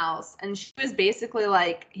my house, and she was basically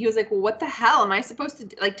like, he was like, well, what the hell am I supposed to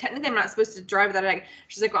do? Like technically I'm not supposed to drive that way.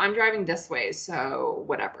 She's like, well, I'm driving this way, so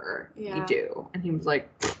whatever you do. And he was like,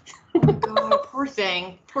 oh my god, poor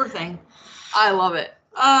thing. I love it.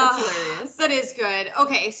 That's hilarious. That is good.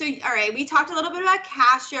 Okay, so all right, we talked a little bit about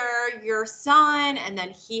Casher, your son, and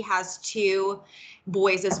then he has 2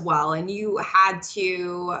 boys as well, and you had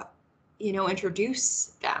to, you know,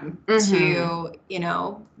 introduce them to, you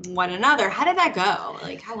know, one another. How did that go?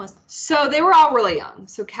 Like, how was that? So they were all really young.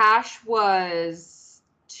 So Cash was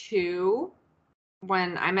 2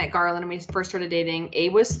 when I met Garland and we first started dating.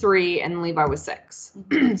 Abe was 3 and Levi was 6.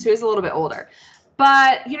 So he was a little bit older.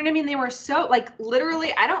 But you know what I mean? They were so like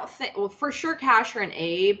literally, I don't think, well, for sure Casher and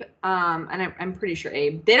Abe, and I'm pretty sure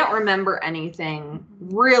Abe, they don't remember anything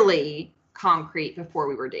really concrete before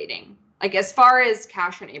we were dating. Like as far as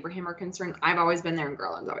Casher and Abraham are concerned, I've always been there and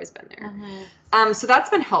Garland's always been there. So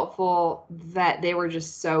that's been helpful that they were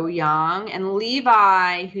just so young. And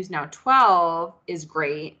Levi, who's now 12, is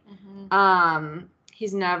great.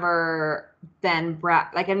 He's never been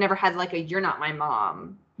like I've never had like a "you're not my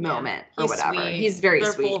mom" moment or whatever. Sweet. He's very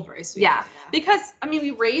They're sweet. both very sweet. Yeah, because I mean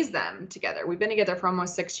we raised them together. We've been together for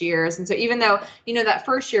almost 6 years, and so even though you know that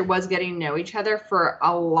first year was getting to know each other, for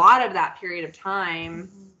a lot of that period of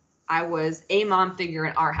time. I was a mom figure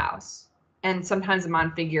in our house and sometimes a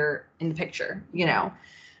mom figure in the picture, you know?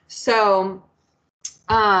 So,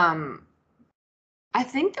 I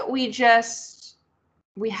think that we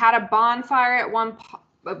had a bonfire at one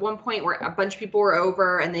point where a bunch of people were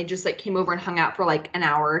over and they just like came over and hung out for like an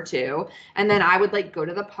hour or 2. And then I would like go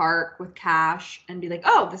to the park with Cash and be like,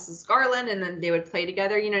 oh, this is Garland. And then they would play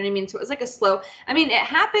together, you know what I mean? So it was like it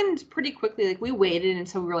happened pretty quickly. Like we waited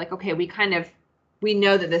until we were like, okay, we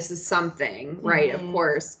know that this is something, right? Of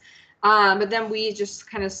course. But then we just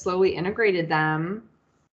kind of slowly integrated them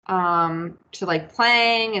to like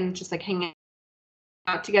playing and just like hanging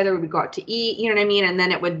out together. We would go out to eat, you know what I mean? And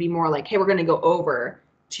then it would be more like, hey, we're going to go over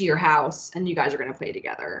to your house and you guys are going to play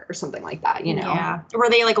together or something like that, you know? Yeah. Were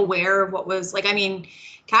they like aware of what was like, I mean,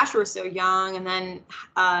 Casher was so young, and then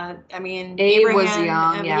I mean Abe was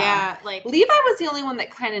young, like Levi was the only one that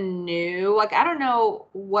kind of knew. Like I don't know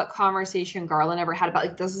what conversation Garland ever had about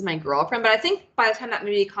like this is my girlfriend, but I think by the time that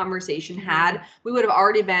maybe conversation had, we would have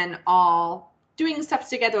already been all doing stuff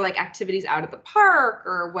together, like activities out at the park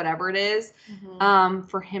or whatever it is,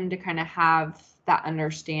 for him to kind of have that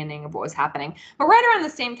understanding of what was happening. But right around the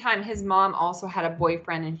same time, his mom also had a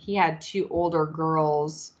boyfriend, and he had 2 older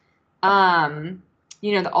girls.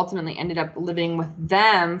 You know, that ultimately ended up living with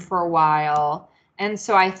them for a while. And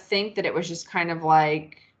so I think that it was just kind of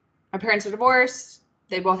like, my parents are divorced.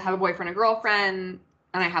 They both have a boyfriend and girlfriend.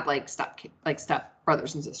 And I had like step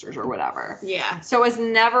brothers and sisters or whatever. Yeah. So it was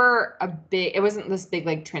never it wasn't this big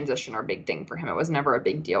like transition or big thing for him. It was never a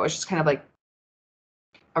big deal. It was just kind of like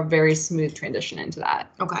a very smooth transition into that.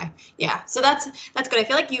 Okay. Yeah. So that's good. I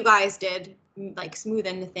feel like you guys did like smooth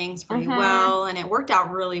into things pretty well, and it worked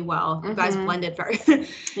out really well. You guys blended very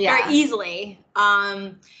easily.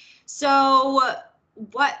 So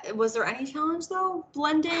what was there any challenge though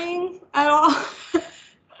blending at all?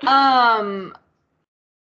 I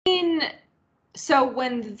mean, so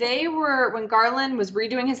when Garland was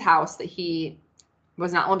redoing his house that he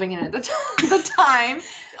was not living in at the time,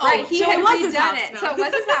 right? He had redone it. So it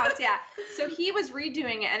was his house, yeah. So he was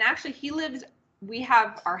redoing it, and actually he lived we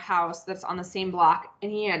have our house that's on the same block,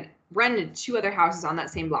 and he had rented 2 other houses on that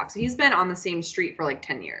same block. So he's been on the same street for like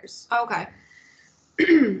 10 years. Okay.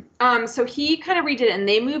 So he kind of redid it, and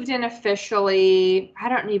they moved in officially. I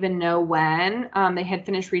don't even know when. They had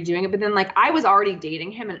finished redoing it, but then like I was already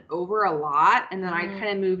dating him and over a lot, and then I kind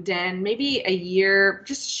of moved in maybe a year,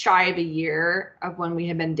 just shy of a year of when we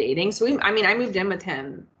had been dating. So I moved in with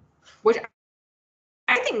him, which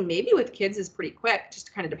I think maybe with kids is pretty quick,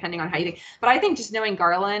 just kind of depending on how you think. But I think just knowing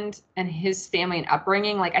Garland and his family and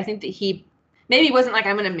upbringing, like I think that he maybe wasn't like,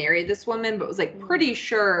 I'm going to marry this woman, but was like pretty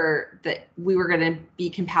sure that we were going to be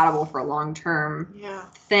compatible for a long-term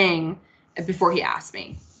thing before he asked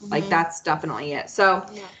me. Like that's definitely it. So,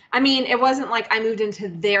 I mean, it wasn't like I moved into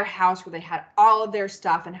their house where they had all of their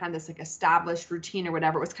stuff and had this like established routine or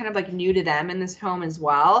whatever. It was kind of like new to them in this home as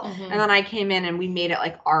well. And then I came in and we made it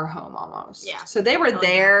like our home almost. Yeah. So they were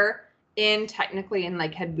there in technically and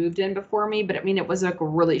like had moved in before me, but I mean, it was like a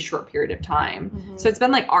really short period of time. So it's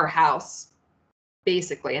been like our house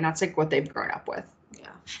basically. And that's like what they've grown up with. Yeah.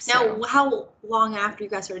 So, now, how long after you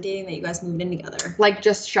guys started dating that you guys moved in together? Like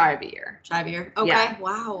just shy of a year. Shy of a year. Okay. Yeah.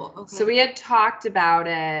 Wow. Okay. So we had talked about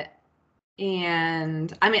it,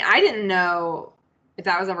 and I mean, I didn't know if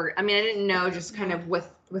that was ever. I mean, I didn't know just kind of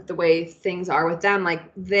with the way things are with them. Like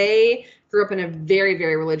they grew up in a very,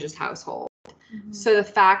 very religious household. So the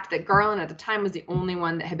fact that Garland at the time was the only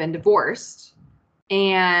one that had been divorced,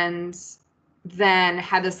 and then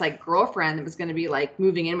had this like girlfriend that was going to be like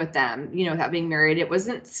moving in with them, you know, without being married. It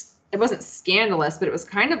wasn't scandalous, but it was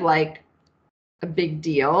kind of like a big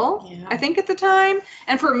deal, I think at the time.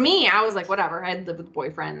 And for me, I was like, whatever, I'd live with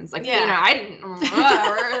boyfriends. Like, you know, I didn't,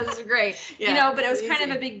 whatever, this is great, you know, but it was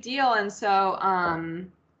kind of a big deal. And so, I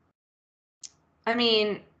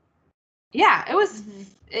mean, yeah, it was,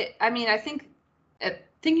 I mean, I think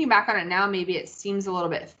thinking back on it now, maybe it seems a little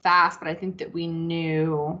bit fast, but I think that we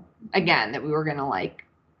knew, again, that we were going to, like,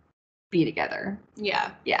 be together.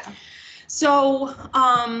 Yeah. Yeah. So,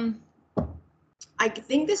 I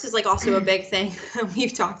think this is, like, also a big thing that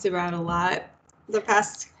we've talked about a lot the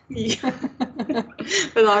past year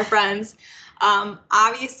with our friends.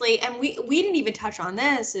 Obviously, and we didn't even touch on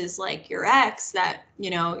this, is, like, your ex that,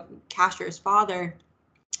 you know, Castor's father,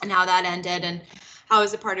 and how that ended, and how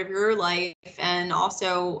is it part of your life, and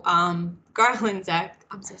also Garland's ex.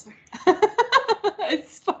 I'm so sorry.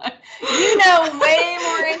 It's fun. You know way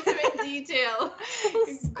more intimate detail.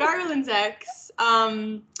 Garland's ex. How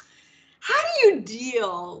do you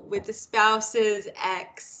deal with the spouse's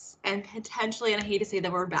ex and potentially, and I hate to say the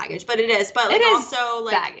word baggage, but it is, but like also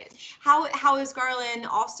like baggage. How is Garland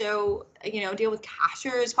also, you know, deal with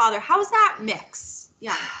Castor's father? How is that mix?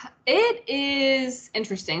 Yeah. It is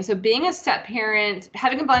interesting. So being a step parent,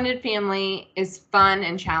 having a blended family is fun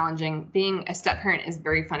and challenging. Being a step parent is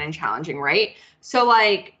very fun and challenging, right? So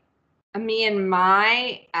like me and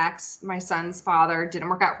my ex, my son's father, didn't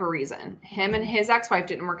work out for a reason. Him and his ex-wife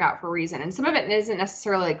didn't work out for a reason. And some of it isn't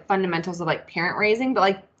necessarily like fundamentals of like parent raising, but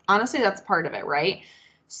like honestly, that's part of it, right?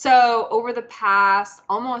 So over the past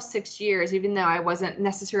almost 6 years, even though I wasn't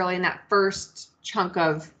necessarily in that first chunk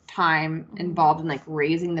of time involved in like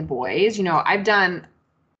raising the boys, you know, I've done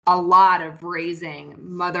a lot of raising,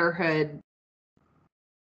 motherhood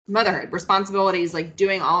responsibilities, like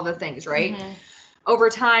doing all the things, right? Over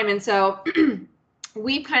time. And so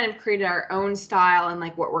we've kind of created our own style and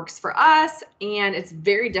like what works for us. And it's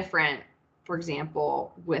very different, for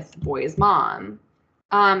example, with the boy's mom.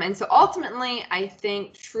 And so ultimately, I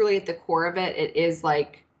think truly at the core of it, it is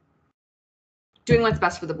like doing what's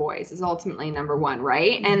best for the boys is ultimately number one,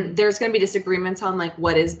 right? And there's going to be disagreements on like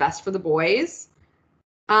what is best for the boys.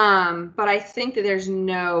 But I think that there's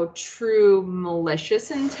no true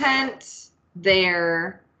malicious intent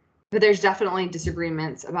there, but there's definitely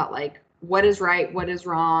disagreements about like what is right, what is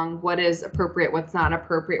wrong, what is appropriate, what's not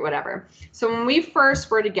appropriate, whatever. So when we first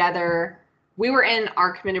were together, we were in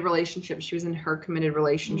our committed relationship. She was in her committed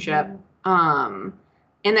relationship.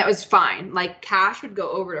 And that was fine. Like Cash would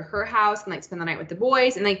go over to her house and like spend the night with the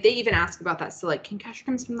boys. And like they even ask about that. So like, can Cash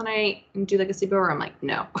come spend the night and do like a sleepover? I'm like,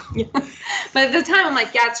 no. But at the time I'm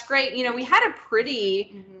like, yeah, it's great. You know, we had a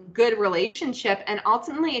pretty good relationship, and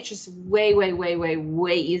ultimately it's just way, way, way, way,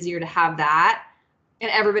 way easier to have that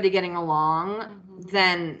and everybody getting along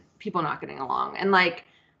than people not getting along. And like,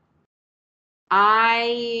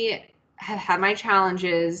 I have had my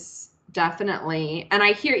challenges, definitely. And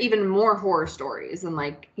I hear even more horror stories and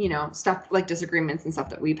like, you know, stuff like disagreements and stuff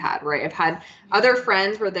that we've had, right? I've had other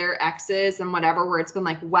friends where their exes and whatever, where it's been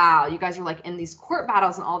like, wow, you guys are like in these court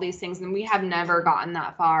battles and all these things. And we have never gotten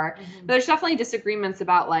that far. But there's definitely disagreements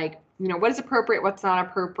about like, you know, what is appropriate, what's not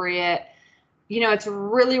appropriate. You know, it's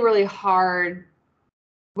really, really hard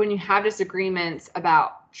when you have disagreements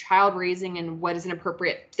about child raising and what is an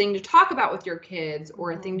appropriate thing to talk about with your kids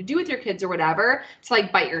or a thing to do with your kids or whatever, to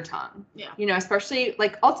like bite your tongue. Yeah. You know, especially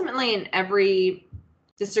like ultimately in every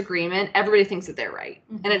disagreement, everybody thinks that they're right.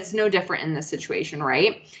 And it's no different in this situation,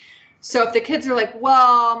 right? So if the kids are like,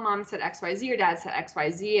 well, mom said XYZ or dad said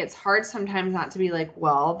XYZ, it's hard sometimes not to be like,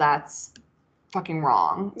 well, that's fucking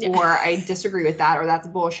wrong. Yeah. Or I disagree with that, or that's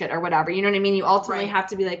bullshit or whatever. You know what I mean? You ultimately have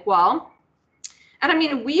to be like, well, and I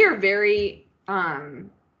mean, we are very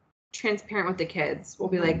transparent with the kids. We'll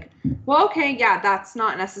be like, well, okay, yeah, that's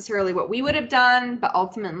not necessarily what we would have done, but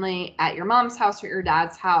ultimately at your mom's house or your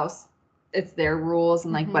dad's house, it's their rules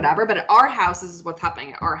and like whatever. But at our house, this is what's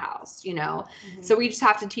happening at our house, you know? So we just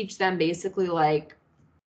have to teach them basically like,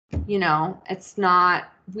 you know, it's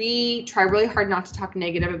not, we try really hard not to talk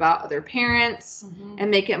negative about other parents and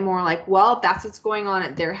make it more like, well, if that's what's going on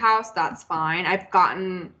at their house, that's fine.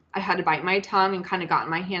 I had to bite my tongue and kind of gotten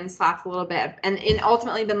my hands slapped a little bit and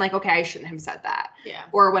ultimately been like, okay, I shouldn't have said that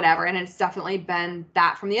or whatever. And it's definitely been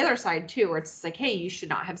that from the other side too, where it's like, hey, you should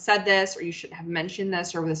not have said this, or you shouldn't have mentioned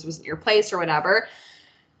this, or this wasn't your place or whatever.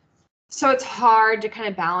 So it's hard to kind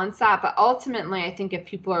of balance that. But ultimately, I think if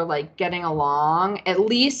people are like getting along, at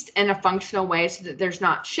least in a functional way, so that there's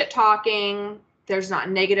not shit talking, there's not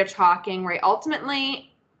negative talking, right?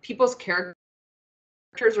 Ultimately, people's characters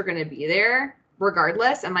are going to be there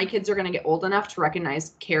regardless. And my kids are going to get old enough to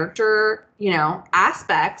recognize character, you know,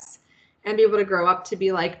 aspects and be able to grow up to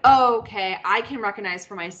be like, oh, okay, I can recognize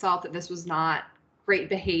for myself that this was not great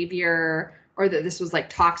behavior, or that this was like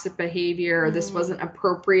toxic behavior, or this wasn't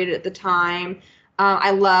appropriate at the time.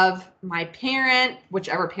 I love my parent,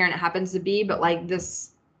 whichever parent it happens to be, but like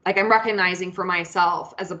this, like I'm recognizing for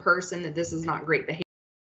myself as a person that this is not great behavior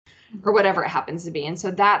or whatever it happens to be. And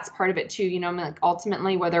so that's part of it too. You know, I mean, like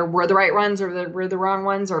ultimately, whether we're the right ones or we're the wrong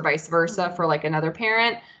ones or vice versa for like another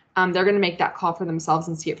parent, they're going to make that call for themselves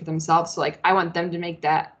and see it for themselves. So like, I want them to make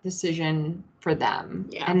that decision for them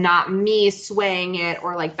and not me swaying it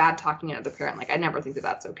or like bad talking at the parent. Like, I never think that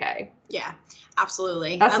that's okay. Yeah,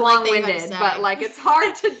 absolutely. That's long-winded, but like, it's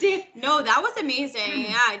hard to do. No, that was amazing.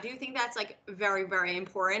 Yeah, I do think that's like very, very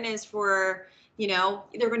important is for, you know,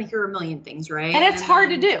 they're going to hear a million things, right? And it's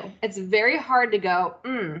hard to do. It's very hard to go,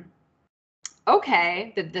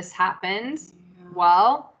 okay, that this happened. Yeah.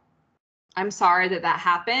 Well, I'm sorry that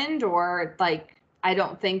happened, or like, I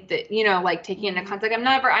don't think that, you know, like taking into context,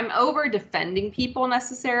 I'm over defending people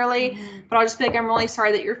necessarily, but I'll just be like, I'm really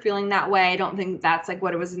sorry that you're feeling that way. I don't think that's like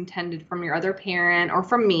what it was intended from your other parent or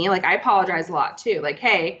from me. Like, I apologize a lot too. Like,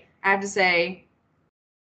 hey, I have to say,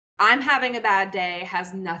 I'm having a bad day,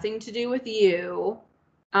 has nothing to do with you.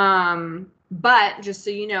 But just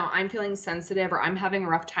so you know, I'm feeling sensitive, or I'm having a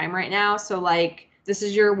rough time right now. So like, this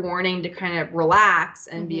is your warning to kind of relax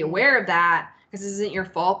and be aware of that, because this isn't your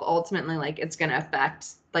fault. But ultimately, like, it's going to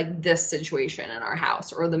affect like this situation in our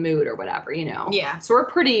house or the mood or whatever, you know? Yeah. So we're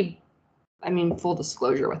pretty, I mean, full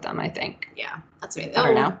disclosure with them, I think. Yeah, that's amazing. I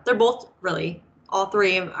don't know. They're both really, all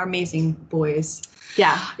three are amazing boys.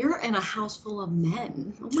 Yeah. You're in a house full of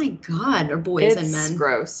men. Oh my God, or boys and men. It's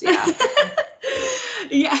gross. Yeah.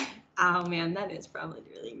 Yeah. Oh man, that is probably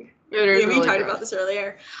really. It is we really talked gross. about this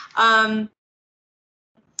earlier.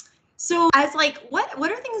 So as like, what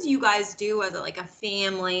are things you guys do as like a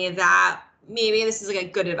family that maybe this is like a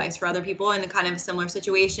good advice for other people in a kind of a similar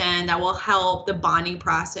situation that will help the bonding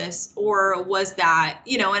process? Or was that,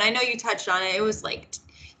 you know, and I know you touched on it, it was like,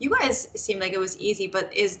 you guys seemed like it was easy,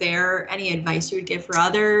 but is there any advice you would give for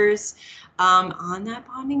others on that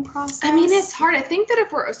bonding process? I mean, it's hard. I think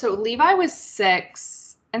that so Levi was 6.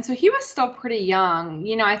 And so he was still pretty young.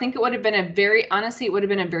 You know, I think it would have been honestly, it would have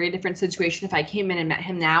been a very different situation if I came in and met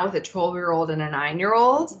him now with a 12-year-old and a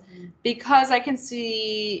 9-year-old, because I can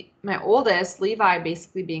see my oldest, Levi,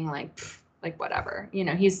 basically being like whatever, you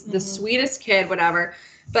know, he's the sweetest kid, whatever.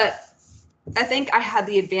 But I think I had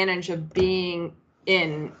the advantage of being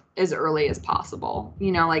in as early as possible,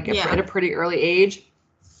 you know, like at a pretty early age.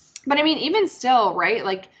 But I mean, even still, right?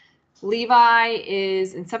 Like, Levi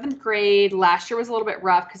is in 7th grade. Last year was a little bit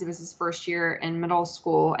rough because it was his first year in middle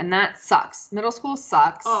school, and that sucks. Middle school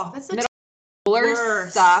sucks. Oh, that's the middle schoolers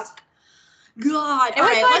suck. God. All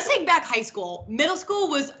right, let's take back high school. Middle school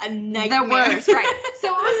was a nightmare. The worst, right. So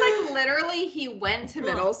it was like literally he went to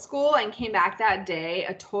middle school and came back that day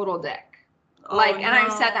a total dick. And I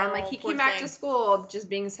said that. I'm like, he came back to school just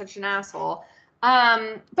being such an asshole.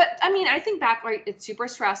 But I mean, I think back, like, it's super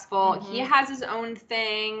stressful. He has his own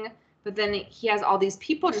thing. But then he has all these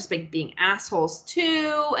people just like being assholes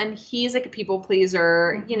too. And he's like a people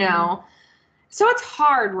pleaser, you know. So it's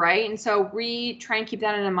hard, right? And so we try and keep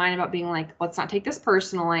that in mind about being like, let's not take this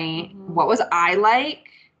personally. What was I like?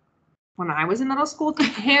 when I was in middle school,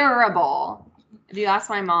 terrible. If you ask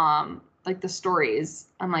my mom, like the stories,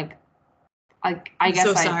 I'm like, I guess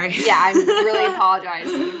so sorry. Yeah, I really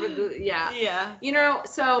apologize. Yeah. Yeah. You know,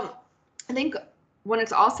 so I think when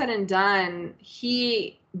it's all said and done,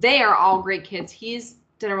 they are all great kids. He's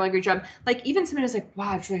done a really great job. Like even somebody was like,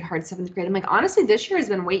 wow, it's really hard 7th grade. I'm like, honestly, this year has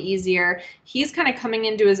been way easier. He's kind of coming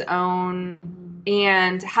into his own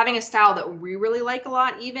and having a style that we really like a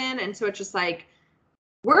lot even. And so it's just like,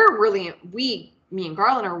 me and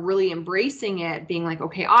Garland are really embracing it, being like,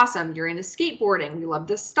 okay, awesome. You're into skateboarding. We love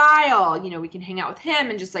this style. You know, we can hang out with him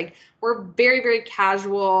and just like, we're very, very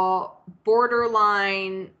casual,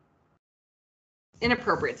 borderline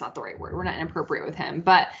inappropriate. It's not the right word. We're not inappropriate with him,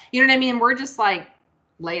 but you know what I mean? We're just like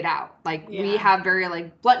laid out. Like we have very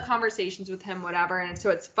like blunt conversations with him, whatever. And so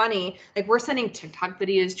it's funny. Like we're sending TikTok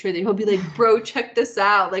videos to her that he'll be like, bro, check this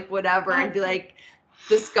out. Like whatever. And be like,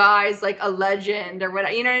 this guy's like a legend or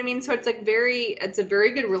whatever, you know what I mean? So it's like it's a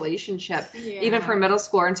very good relationship, even for middle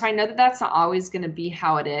schooler. And so I know that that's not always going to be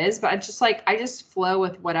how it is, but it's just like, I just flow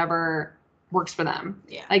with whatever works for them.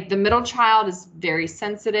 Yeah. Like the middle child is very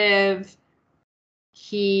sensitive.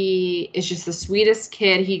 He is just the sweetest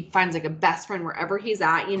kid. He finds like a best friend wherever he's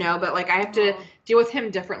at, you know, but like I have to deal with him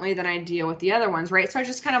differently than I deal with the other ones. Right. So I was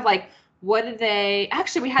just kind of like, we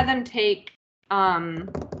had them take,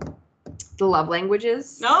 the love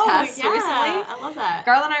languages test recently. I love that.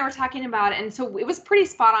 Garland and I were talking about it, and so it was pretty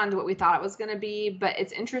spot on to what we thought it was going to be, but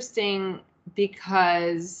it's interesting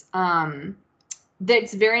because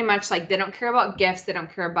it's very much like they don't care about gifts, they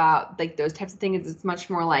don't care about like those types of things. It's much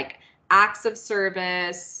more like acts of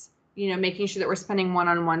service, you know, making sure that we're spending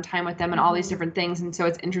one-on-one time with them and all these different things. And so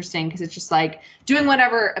it's interesting because it's just like doing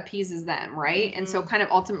whatever appeases them, right? And so kind of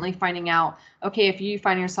ultimately finding out, okay, if you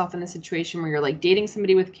find yourself in a situation where you're like dating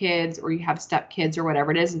somebody with kids or you have step kids or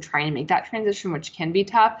whatever it is and trying to make that transition, which can be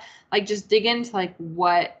tough, like just dig into like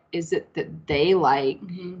what is it that they like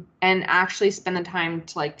and actually spend the time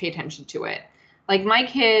to like pay attention to it. Like my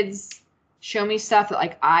kids show me stuff that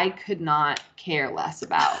like I could not care less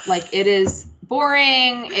about. Like it is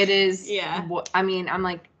boring. It is. Yeah. I mean, I'm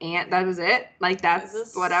like, that was it. Like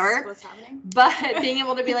that's whatever. What's happening? But being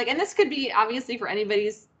able to be like, and this could be obviously for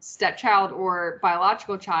anybody's stepchild or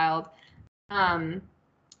biological child,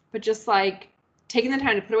 but just like taking the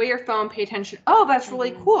time to put away your phone, pay attention. Oh, that's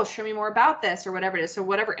really cool. Show me more about this or whatever it is. So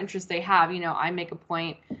whatever interest they have, you know, I make a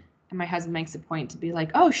point. And my husband makes a point to be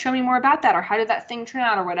like, oh, show me more about that. Or how did that thing turn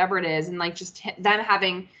out or whatever it is. And like just them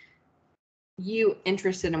having you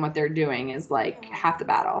interested in what they're doing is like half the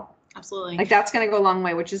battle. Absolutely. Like that's going to go a long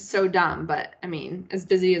way, which is so dumb. But I mean, as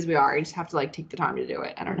busy as we are, you just have to like take the time to do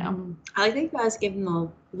it. I don't know. I think you guys give them a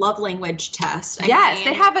love language test. Yes,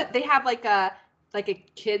 they have like a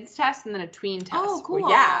kids test and then a tween test. Oh, cool.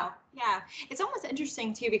 Yeah. Yeah, it's almost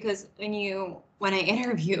interesting too because when I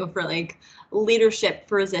interview for like leadership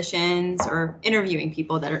positions or interviewing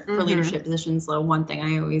people that are for leadership positions, the one thing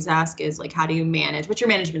I always ask is like, how do you manage? What's your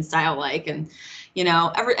management style like? And you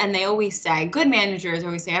know, and they always say, good managers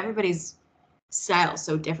always say everybody's style is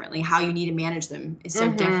so differently. How you need to manage them is so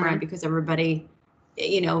different because everybody,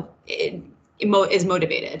 you know, is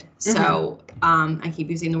motivated. So I keep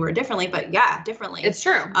using the word differently, but yeah, differently. It's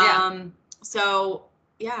true. Yeah. So.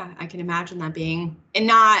 Yeah, I can imagine that being, and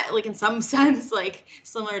not like in some sense, like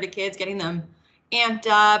similar to kids, getting them amped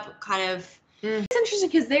up, kind of. It's interesting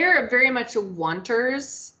because they're very much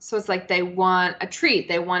wanters. So it's like they want a treat,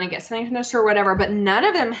 they want to get something from the store or whatever, but none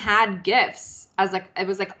of them had gifts as like, it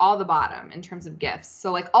was like all the bottom in terms of gifts.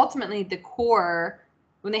 So like ultimately the core,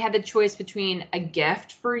 when they had the choice between a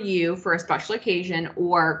gift for you for a special occasion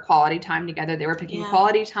or quality time together, they were picking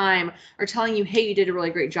quality time or telling you, hey, you did a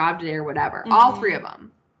really great job today or whatever. All three of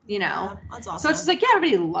them, you know. Yeah, that's awesome. So it's just like, yeah,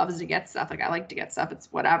 everybody loves to get stuff. Like I like to get stuff. It's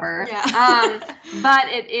whatever. Yeah. But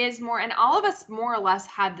it is more, and all of us more or less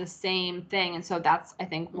had the same thing. And so that's, I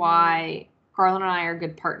think, why Garland and I are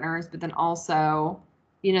good partners, but then also,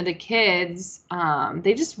 you know, the kids,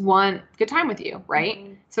 they just want good time with you, right?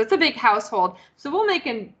 So it's a big household. So we'll make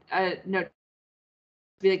a note,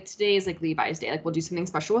 be like, today is like Levi's day. Like we'll do something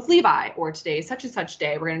special with Levi, or today is such and such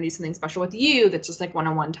day. We're going to do something special with you. That's just like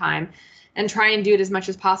one-on-one time and try and do it as much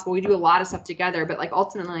as possible. We do a lot of stuff together, but like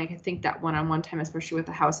ultimately, like, I think that one-on-one time, especially with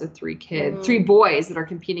a house of 3 kids, 3 boys that are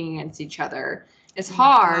competing against each other, is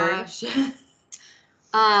hard.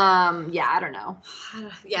 Yeah, I don't know.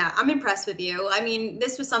 Yeah, I'm impressed with you. I mean,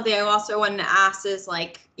 this was something I also wanted to ask is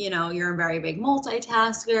like, you know, you're a very big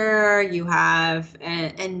multitasker. You have,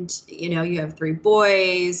 and you know, you have 3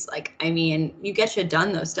 boys. Like, I mean, you get shit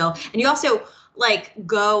done though still. And you also, like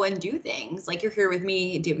go and do things. Like you're here with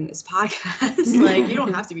me doing this podcast. Like you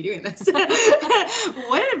don't have to be doing this.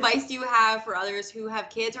 What advice do you have for others who have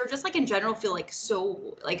kids or just like in general feel like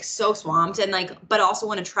so swamped and like but also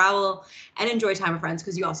want to travel and enjoy time with friends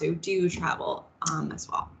because you also do travel as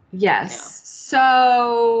well? Yes. Yeah.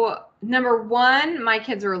 So number one, my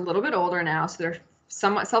kids are a little bit older now, so they're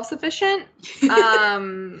somewhat self-sufficient.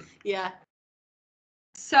 Yeah.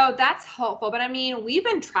 So that's helpful. But I mean, we've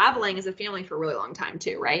been traveling as a family for a really long time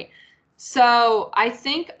too, right? So I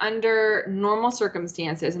think under normal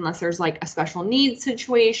circumstances, unless there's like a special needs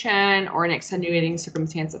situation or an extenuating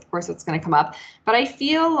circumstance, of course, that's going to come up. But I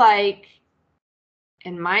feel like,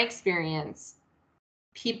 in my experience,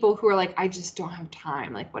 people who are like, I just don't have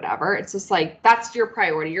time, like whatever. It's just like, that's your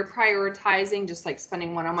priority. You're prioritizing just like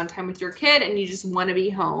spending one-on-one time with your kid and you just want to be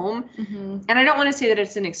home. Mm-hmm. And I don't want to say that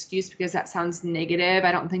it's an excuse because that sounds negative.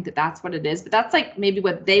 I don't think that that's what it is, but that's like maybe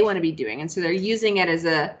what they want to be doing. And so they're using it as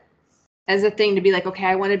a thing to be like, okay,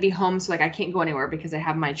 I want to be home. So like, I can't go anywhere because I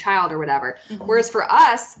have my child or whatever. Mm-hmm. Whereas for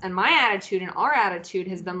us and my attitude and our attitude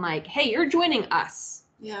has been like, hey, you're joining us.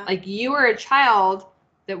 Yeah. Like you are a child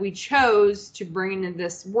that we chose to bring into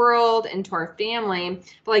this world, into our family,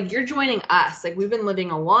 but like you're joining us. Like we've been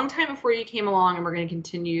living a long time before you came along and we're going to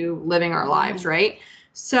continue living our lives, right?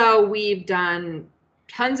 So we've done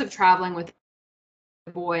tons of traveling with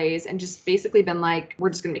the boys and just basically been like,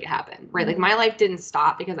 we're just going to make it happen, right? Like my life didn't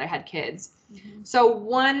stop because I had kids. So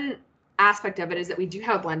one aspect of it is that we do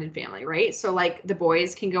have a blended family, right? So like the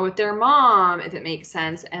boys can go with their mom if it makes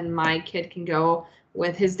sense, and my kid can go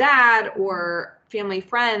with his dad or family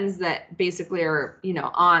friends that basically are, you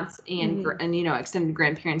know, aunts and you know, extended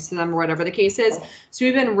grandparents to them or whatever the case is. So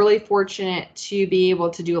we've been really fortunate to be able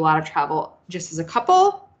to do a lot of travel just as a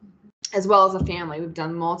couple as well as a family. We've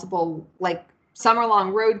done multiple like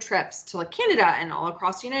summer-long road trips to like Canada and all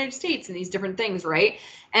across the United States and these different things, right?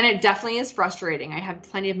 And it definitely is frustrating. I have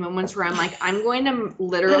plenty of moments where I'm like, I'm going to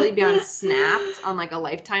literally be on Snapped on like a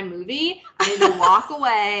Lifetime movie. I need to walk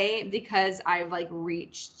away because I've like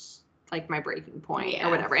reached like my breaking point or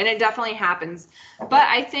whatever. And it definitely happens. But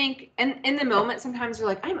I think, and in the moment, sometimes they're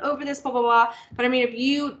like, I'm over this, blah, blah, blah. But I mean, if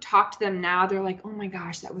you talk to them now, they're like, oh my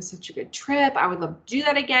gosh, that was such a good trip. I would love to do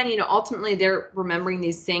that again. You know, ultimately they're remembering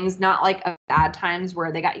these things, not like bad times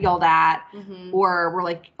where they got yelled at or we're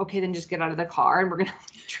like, okay, then just get out of the car and we're going to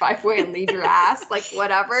drive away and leave your ass, like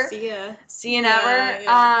whatever. See you never.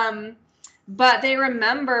 Yeah. But they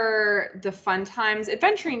remember the fun times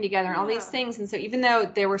adventuring together and all these things. And so even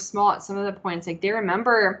though they were small at some of the points, like they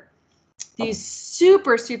remember these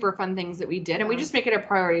super, super fun things that we did. And we just make it a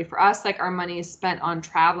priority for us. Like our money is spent on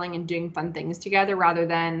traveling and doing fun things together rather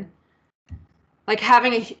than like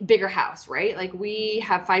having a bigger house, right? Like we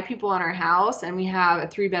have 5 people in our house and we have a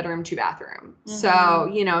 3-bedroom, 2-bathroom. So,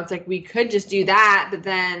 you know, it's like we could just do that, but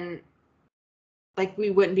then like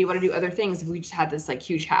we wouldn't be able to do other things if we just had this like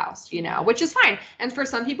huge house, you know, which is fine. And for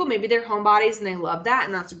some people, maybe they're homebodies and they love that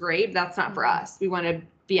and that's great. That's not for us. We want to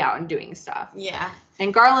be out and doing stuff. Yeah.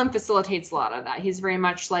 And Garland facilitates a lot of that. He's very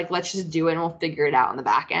much like, let's just do it and we'll figure it out on the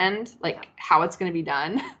back end, like how it's going to be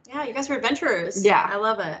done. Yeah, you guys are adventurers. Yeah. I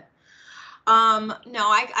love it. No,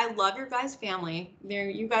 I love your guys' family.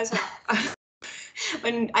 You guys are,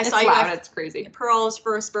 when I saw you guys, it's crazy. Pearl's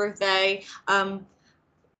first birthday,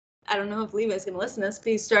 I don't know if Levi's gonna listen to this, but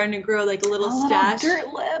he's starting to grow like a little stash.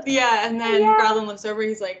 Dirt lip. Yeah, and then Garland looks over,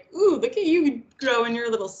 he's like, ooh, look at you growing your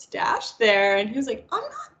little stash there. And he's like, I'm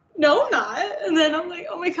not. And then I'm like,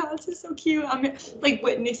 oh my God, this is so cute. I'm like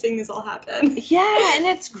witnessing this all happen. Yeah, and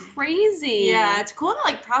it's crazy. Yeah, it's cool to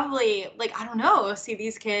like probably like, I don't know, see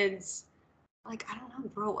these kids like, I don't know,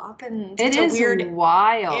 grow up and it is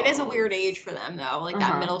wild. It is a weird age for them though. Like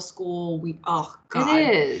that middle school, oh God.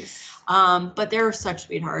 It is. But they're such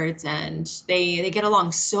sweethearts and they get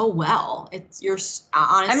along so well. You're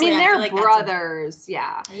honestly, I mean, they're like brothers.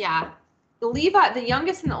 Yeah. Levi, the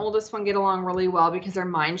youngest and the oldest one get along really well because their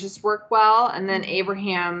minds just work well. And then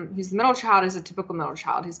Abraham, who's the middle child, is a typical middle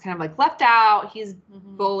child. He's kind of like left out. He's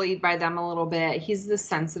bullied by them a little bit. He's the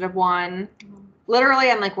sensitive one. Literally,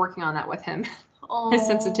 I'm like working on that with him. His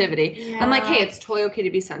sensitivity. Yeah. I'm like, hey, it's totally okay to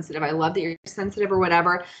be sensitive. I love that you're sensitive or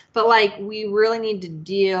whatever. But like, we really need to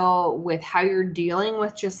deal with how you're dealing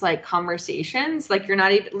with just like conversations. Like you're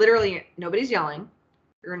not even, literally, nobody's yelling.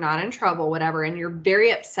 You're not in trouble, whatever. And you're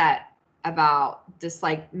very upset about this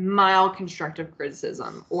like mild constructive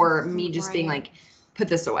criticism or me just being like, put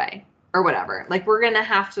this away or whatever. Like we're going to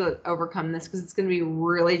have to overcome this because it's going to be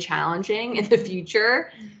really challenging in the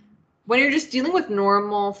future. when you're just dealing with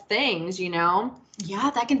normal things, you know? Yeah,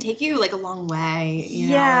 that can take you like a long way. You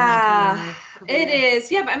know, Yeah, in, like, it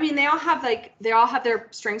is. Yeah, but I mean, they all have their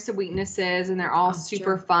strengths and weaknesses, and they're all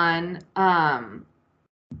super fun.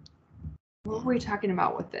 What were we talking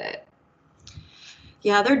about with it?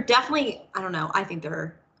 Yeah, they're definitely, I don't know. I think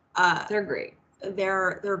they're great.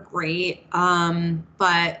 They're great.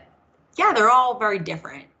 But yeah, they're all very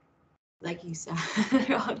different. Like you said,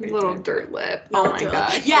 they're all very Little different. dirt lip. Little Oh my dirt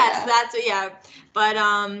gosh. lip. Yes, that's yeah. But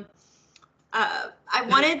I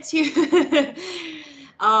wanted to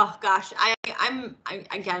oh gosh, I'm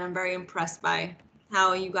I'm very impressed by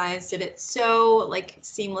how you guys did it so like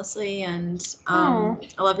seamlessly, and I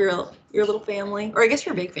love your little family, or I guess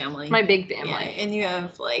your big family. My big family. Yeah, and you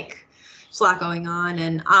have like a lot going on,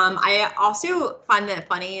 and I also find it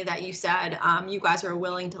funny that you said you guys are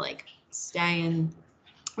willing to like stay in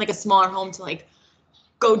like a smaller home to like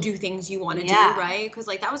go do things you want to do, right? Because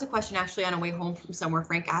like that was a question actually on a way home from somewhere.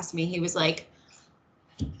 Frank asked me, he was like,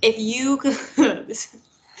 if you could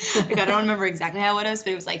like, I don't remember exactly how it was,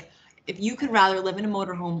 but it was like, if you could rather live in a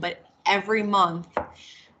motorhome, but every month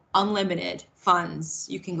unlimited funds,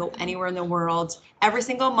 you can go anywhere in the world every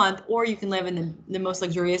single month, or you can live in the most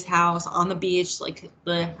luxurious house on the beach, like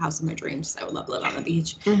the house of my dreams. I would love to live on the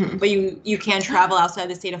beach. But you can't travel outside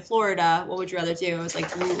the state of Florida. What would you rather do? I was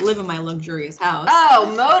like, live in my luxurious house.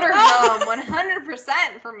 Oh, motorhome,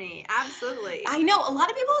 100% for me. Absolutely. I know a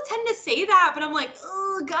lot of people tend to say that, but I'm like,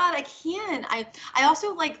 oh God, I can't. I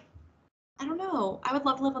also like, I don't know. I would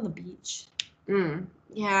love to live on the beach.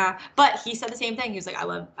 Yeah, but he said the same thing. He was like,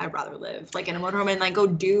 I'd rather live like in a motorhome and like go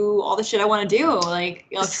do all the shit I want to do, like,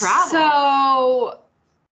 you know, travel. So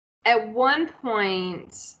at one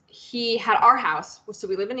point he had our house, so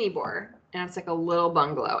we live in Ybor, and it's like a little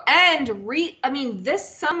bungalow. And I mean,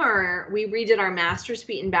 this summer we redid our master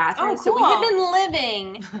suite and bathroom. Oh, cool. So we had been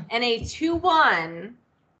living in a 2-1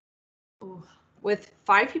 with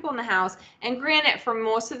 5 people in the house. And granted, for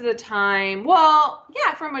most of the time, well,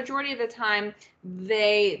 yeah, for a majority of the time,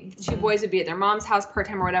 the 2 boys would be at their mom's house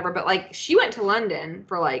part-time or whatever. But like, she went to London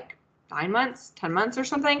for like 9 months, 10 months or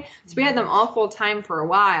something. So we had them all full-time for a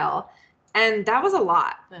while. And that was a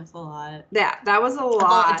lot. That's a lot. Yeah, that was a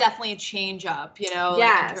lot. Definitely a change up, you know,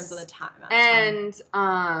 yes. Like in terms of the time.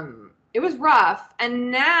 And it was rough.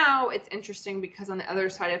 And now it's interesting because on the other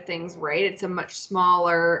side of things, right, it's a much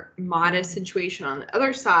smaller, modest situation on the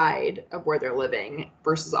other side of where they're living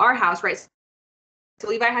versus our house, right? So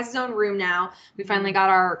Levi has his own room now. We finally got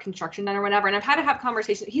our construction done or whatever. And I've had to have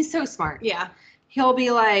conversations. He's so smart. Yeah. He'll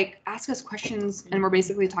be like, ask us questions. And we're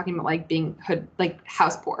basically talking about like being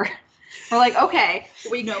house poor. We're like, okay,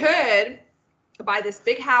 we could buy this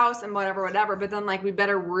big house and whatever, but then like we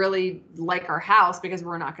better really like our house because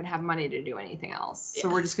we're not going to have money to do anything else. So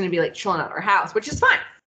we're just going to be like chilling at our house, which is fine.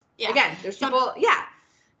 Yeah. Again, there's people,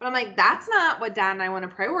 but I'm like, that's not what Dad and I want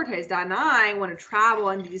to prioritize. Dad and I want to travel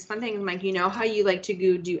and do these fun things. I'm like, you know how you like to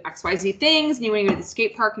go do XYZ things and you want to go to the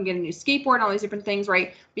skate park and get a new skateboard and all these different things,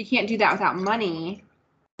 right? We can't do that without money.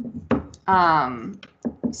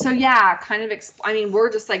 So yeah, kind of, I mean, we're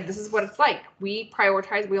just like, this is what it's like. We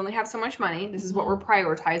prioritize, we only have so much money. This is what we're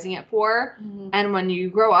prioritizing it for. And when you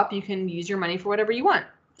grow up, you can use your money for whatever you want.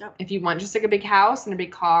 Yep. If you want just like a big house and a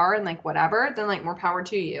big car and like whatever, then like more power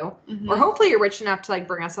to you. Or hopefully you're rich enough to like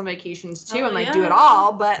bring us on vacations too and like do it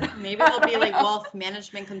all, but. Maybe they'll be like wealth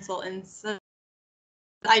management consultants.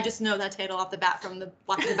 I just know that title off the bat from the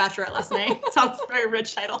watching The Bachelorette last night. Sounds very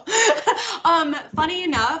rich title. Funny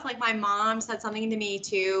enough, like my mom said something to me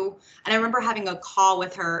too, and I remember having a call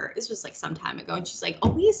with her. This was like some time ago, and she's like,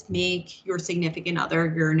 "Always make your significant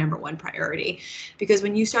other your number one priority, because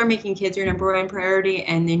when you start making kids your number one priority,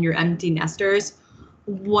 and then you're empty nesters,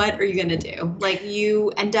 what are you gonna do? Like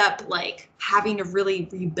you end up like having to really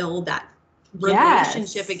rebuild that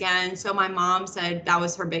relationship again." So my mom said that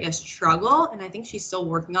was her biggest struggle, and I think she's still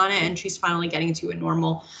working on it, and she's finally getting to a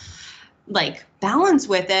normal like balance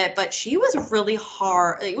with it. But she was really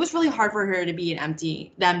hard. It was really hard for her to be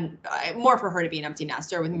more for her to be an empty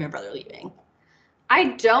nester with my brother leaving. I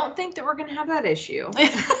don't think that we're gonna have that issue.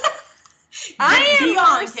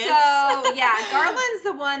 Garland's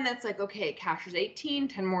the one that's like, okay, Casher's 18,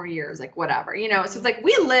 10 more years, like whatever, you know. So it's like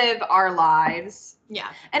we live our lives. Yeah.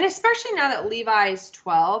 And especially now that Levi's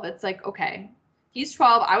 12, it's like, okay, he's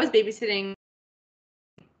 12. I was babysitting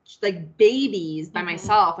like babies by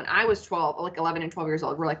myself when I was 12, like 11 and 12 years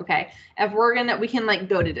old. We're like, okay, if we can like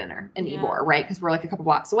go to dinner in Ybor, right? Because we're like a couple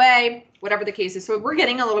blocks away, whatever the case is. So we're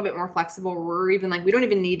getting a little bit more flexible. We're even like, we don't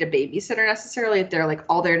even need a babysitter necessarily if they're like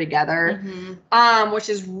all there together, which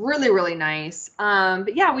is really, really nice.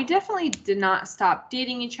 But yeah, we definitely did not stop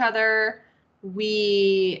dating each other.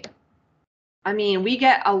 We I mean, we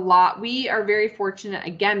get a lot. We are very fortunate,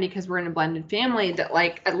 again, because we're in a blended family, that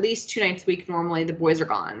like at least 2 nights a week, normally the boys are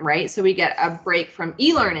gone, right? So we get a break from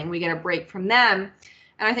e-learning. We get a break from them.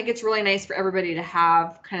 And I think it's really nice for everybody to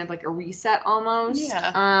have kind of like a reset almost.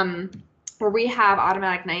 Yeah. Where we have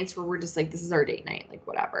automatic nights where we're just like, this is our date night, like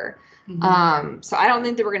whatever. Mm-hmm. So I don't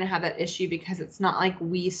think that we're going to have that issue, because it's not like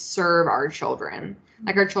we serve our children.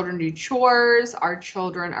 Like, our children do chores. Our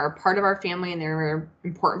children are part of our family, and they're an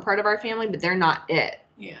important part of our family, but they're not it.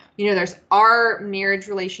 Yeah. You know, there's our marriage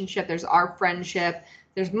relationship. There's our friendship.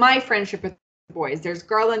 There's my friendship with the boys. There's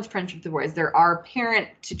Garland's friendship with the boys. There are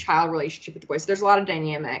parent-to-child relationship with the boys. So there's a lot of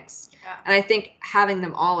dynamics. Yeah. And I think having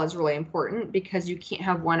them all is really important, because you can't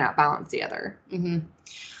have one outbalance the other. Mm-hmm.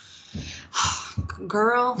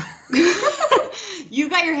 Girl, you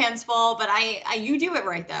got your hands full, but you do it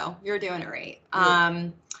right though. You're doing it right. Yeah.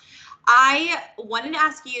 I wanted to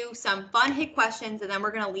ask you some fun hit questions, and then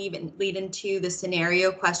we're gonna lead into the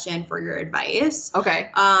scenario question for your advice. Okay.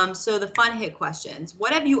 So the fun hit questions.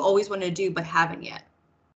 What have you always wanted to do but haven't yet?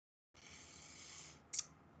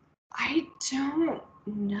 I don't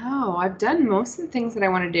know. I've done most of the things that I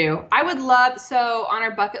want to do. I would love, so on our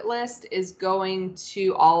bucket list is going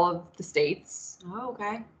to all of the states. Oh,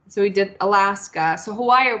 okay. So we did Alaska. So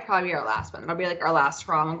Hawaii will probably be our last one. That'll be like our last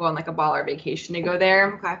hurrah. I'm going on like a baller vacation to go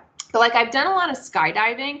there. Okay. But like, I've done a lot of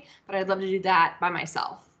skydiving, but I'd love to do that by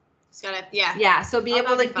myself. Just gotta, yeah. Yeah. So be able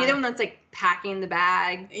to like be the one that's like packing the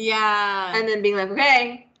bag. Yeah. And then being like,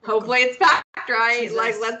 okay, hopefully it's packed right. Jesus.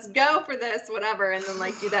 Like, let's go for this, whatever. And then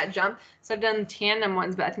like do that jump. So I've done tandem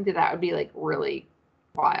ones, but I think that would be like really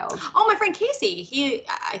wild. Oh, my friend Casey,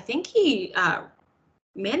 I think he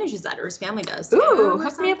manages that, or his family does. Ooh,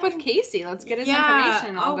 hook me up with Casey. Let's get his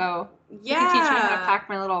information. I'll go. Yeah. He can teach me how to pack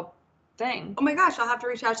my little thing. Oh my gosh, I'll have to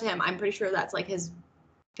reach out to him. I'm pretty sure that's like his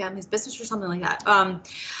family's business or something like that.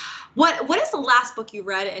 What is the last book you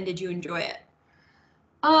read, and did you enjoy it?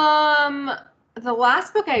 The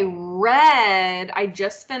last book I read, I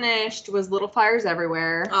just finished, was Little Fires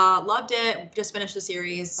Everywhere. Loved it. Just finished the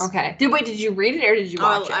series. Okay. Did you read it or did you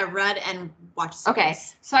watch it? I read and watched the series. Okay.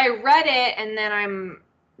 So I read it, and then I'm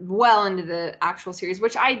well into the actual series,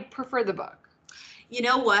 which I prefer the book. You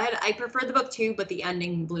know what? I prefer the book too, but the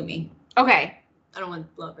ending blew me. Okay. I don't want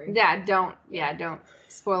to blow it. Yeah, don't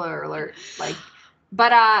spoiler alert. Like,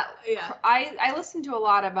 but yeah. I listened to a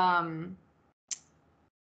lot of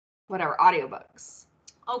whatever audiobooks.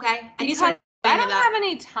 Okay. Because I don't have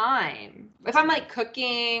any time. If I'm like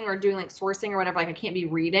cooking or doing like sourcing or whatever, like I can't be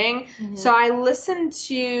reading. Mm-hmm. So I listened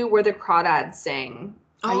to Where the Crawdads Sing.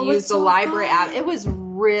 I used the library app. It was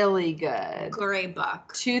really good. Great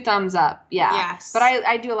book. 2 thumbs up. Yeah. Yes. But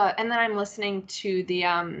I do a lot, and then I'm listening to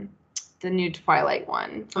the new Twilight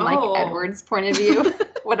one from like Edward's point of view.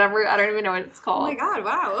 Whatever. I don't even know what it's called. Oh my God.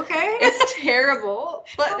 Wow. Okay. It's terrible,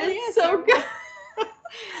 but it's so good.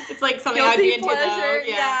 It's like something I'd be into though.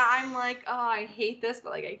 Yeah, I'm like, oh, I hate this,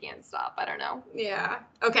 but like I can't stop. I don't know. Yeah.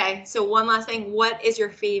 Okay. So one last thing. What is your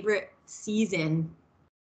favorite season?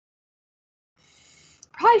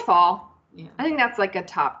 Probably fall. Yeah. I think that's like a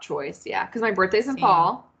top choice. Yeah, because my birthday's in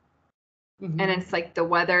fall. Mm-hmm. And it's like the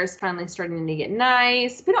weather's finally starting to get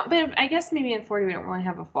nice. But I guess maybe in Florida we don't really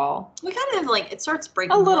have a fall. We kind of have like, it starts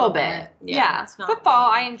breaking a little bit. Yeah. It's not but fall,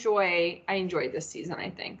 I enjoy this season, I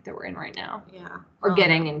think, that we're in right now. Yeah. Or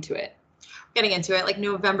getting into it. Getting into it. Like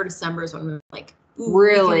November, December is when we're like, ooh,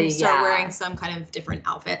 really we can start wearing some kind of different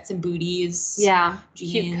outfits and booties. Yeah.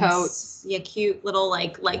 Jeans. Cute coats. Yeah, cute little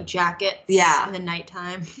like jackets. Yeah. In the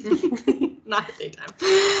nighttime. Not the daytime.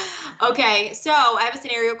 Okay, so I have a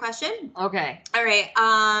scenario question. Okay. All right.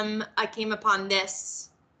 I came upon this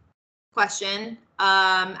question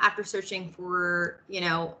after searching for,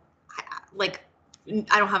 like,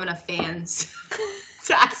 I don't have enough fans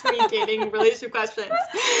to ask me dating relationship questions.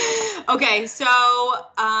 Okay, so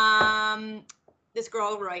this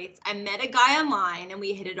girl writes, I met a guy online and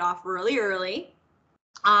we hit it off really early.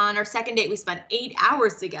 On our second date, we spent 8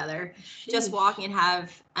 hours together, just walking, and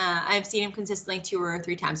I've seen him consistently 2 or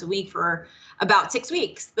 3 times a week for about 6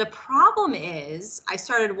 weeks. The problem is, I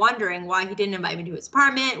started wondering why he didn't invite me to his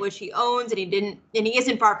apartment, which he owns, and he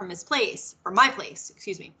isn't far from my place,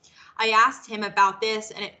 excuse me. I asked him about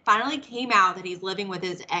this, and it finally came out that he's living with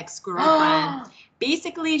his ex-girlfriend.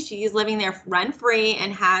 Basically, she's living there rent-free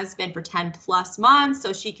and has been for 10 plus months,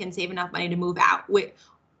 so she can save enough money to move out.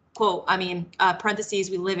 Quote,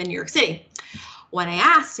 parentheses, we live in New York City. When I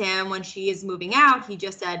asked him when she is moving out, he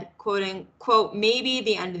just said, quote unquote, maybe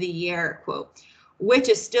the end of the year, quote, which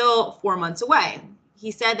is still 4 months away.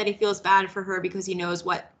 He said that he feels bad for her because he knows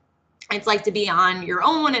what it's like to be on your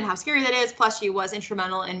own and how scary that is. Plus, she was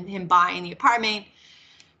instrumental in him buying the apartment.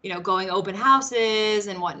 going open houses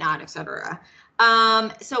and whatnot, etc.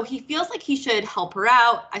 So he feels like he should help her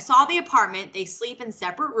out. I saw the apartment. They sleep in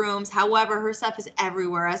separate rooms. However, her stuff is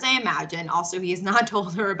everywhere, as I imagine. Also, he has not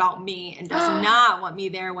told her about me and does not want me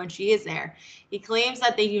there when she is there. He claims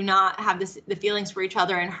that they do not have the feelings for each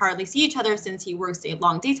other and hardly see each other since he works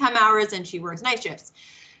long daytime hours and she works night shifts.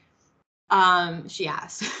 She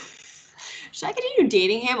asked, should I continue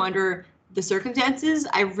dating him under the circumstances?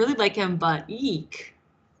 I really like him, but eek.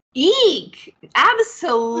 Eek!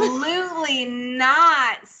 Absolutely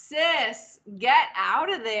not, sis. Get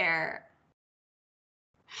out of there.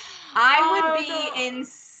 I would be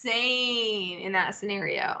insane in that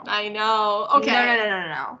scenario. I know. Okay.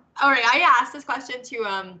 No. All right. I asked this question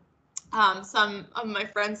to some of my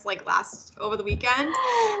friends over the weekend,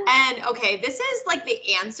 and okay, this is like the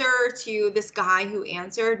answer to this guy who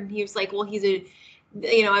answered, and he was like, well, he's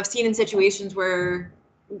I've seen in situations where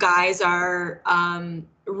guys are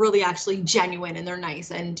really actually genuine and they're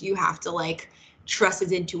nice, and you have to trust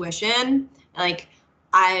his intuition.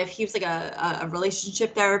 He was like a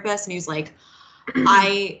relationship therapist, and he was like,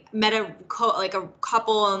 I met a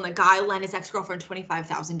couple, and the guy lent his ex-girlfriend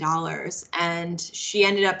 $25,000, and she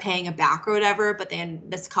ended up paying it back or whatever. But then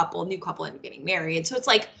this new couple ended up getting married. So it's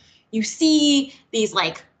like you see these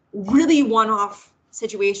really one-off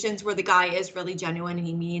situations where the guy is really genuine and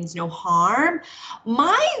he means no harm.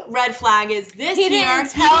 My red flag is this. He didn't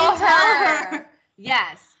tell her.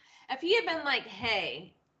 Yes. If he had been like,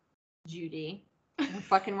 hey, Judy,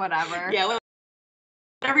 fucking whatever. Yeah,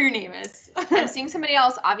 whatever your name is. I'm seeing somebody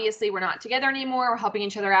else. Obviously, we're not together anymore. We're helping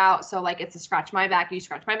each other out. So it's a scratch my back, you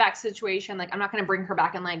scratch my back situation. I'm not going to bring her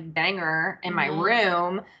back and bang her in my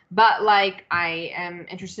room. But I am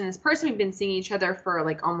interested in this person. We've been seeing each other for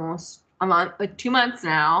almost a month, 2 months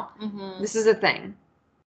now. Mm-hmm. This is a thing.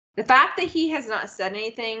 The fact that he has not said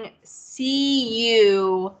anything, see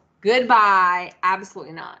you, goodbye,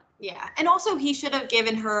 absolutely not. Yeah. And also he should have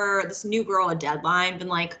given this new girl a deadline,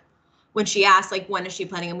 been when she asked, when is she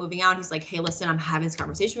planning on moving out? He's like, hey, listen, I'm having this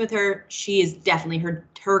conversation with her. She is definitely, her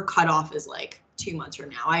cutoff is 2 months from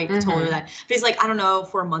now. I told her that. But he's I don't know,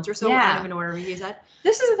 for a month or so. Yeah. I don't even know whatever he said.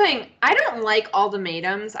 This is the thing. I don't like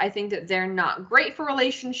ultimatums. I think that they're not great for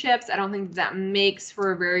relationships. I don't think that makes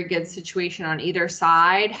for a very good situation on either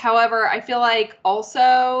side. However, I feel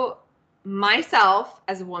also myself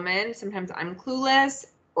as a woman, sometimes I'm clueless,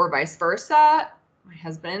 or vice versa. My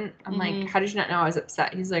husband, I'm like, how did you not know I was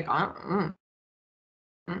upset? He's like, So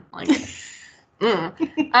I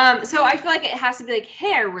feel it has to be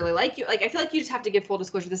hey, I really like you. I feel you just have to give full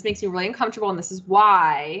disclosure. This makes me really uncomfortable, and this is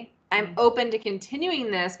why I'm open to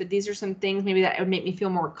continuing this, but these are some things maybe that would make me feel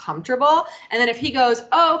more comfortable. And then if he goes,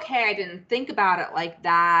 oh, okay, I didn't think about it like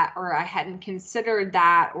that, or I hadn't considered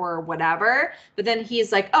that, or whatever, but then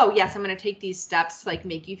he's like, oh, yes, I'm going to take these steps to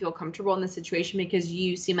make you feel comfortable in this situation because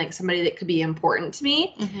you seem like somebody that could be important to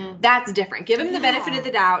me. Mm-hmm. That's different. Give him the benefit of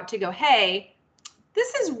the doubt to go, hey,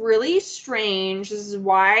 this is really strange. This is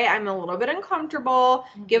why I'm a little bit uncomfortable.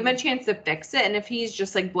 Mm-hmm. Give him a chance to fix it. And if he's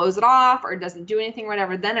just blows it off or doesn't do anything or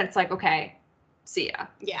whatever, then it's okay, see ya.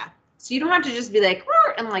 Yeah. So you don't have to just be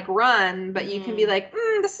and run, but you can be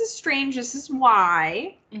this is strange. This is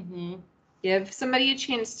why. Mm-hmm. Give somebody a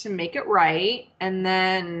chance to make it right and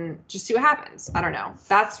then just see what happens. I don't know.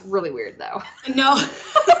 That's really weird though. No.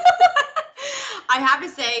 I have to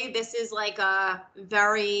say this is a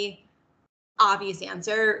very obvious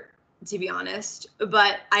answer, to be honest,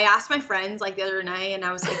 but I asked my friends the other night, and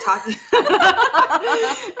I was talking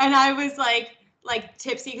and I was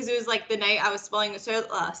tipsy because it was the night I was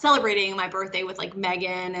celebrating my birthday with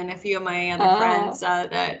Megan and a few of my other friends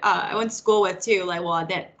that I went to school with too. I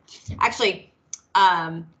did actually.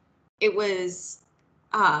 It was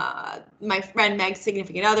my friend Meg's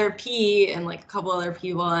significant other, P, and a couple other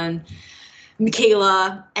people, and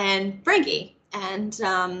Michaela and Frankie, and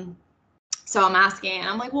so I'm asking, and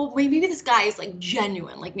I'm well, maybe this guy is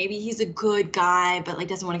genuine. Maybe he's a good guy, but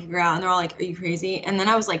doesn't want to kick her out. And they're all are you crazy? And then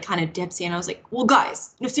I was kind of dipsy, and I was well,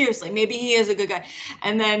 guys, no, seriously, maybe he is a good guy.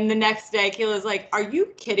 And then the next day, Kayla's are you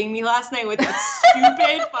kidding me last night with that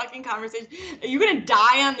stupid fucking conversation? Are you going to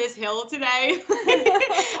die on this hill today?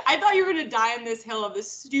 I thought you were going to die on this hill of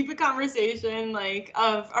this stupid conversation,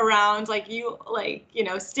 of around, you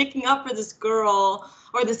sticking up for this girl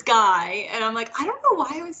or this guy. And I'm I don't know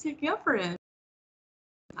why I was sticking up for him.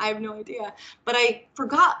 I have no idea. But I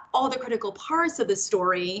forgot all the critical parts of the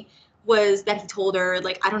story was that he told her,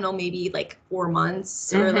 I don't know, maybe 4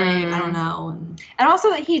 months or I don't know. And also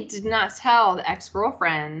that he did not tell the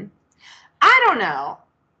ex-girlfriend. I don't know.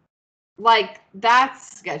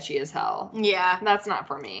 That's sketchy as hell. Yeah. That's not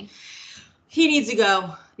for me. He needs to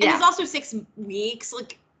go. And it's also 6 weeks.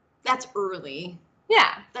 that's early.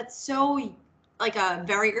 Yeah. That's so like a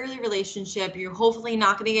very early relationship. You're hopefully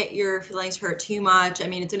not going to get your feelings hurt too much. I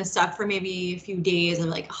mean, it's going to suck for maybe a few days and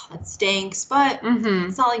like, oh, that stinks, but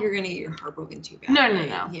it's not like you're going to get your heart broken too bad.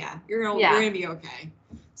 No. Yeah, you're going to be okay.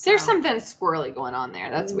 So, there's something squirrely going on there.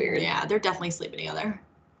 That's weird. Yeah, they're definitely sleeping together.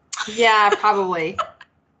 Yeah, probably.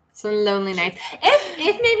 Some lonely nights.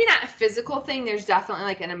 If maybe not a physical thing, there's definitely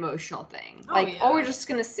like an emotional thing. Oh, we're just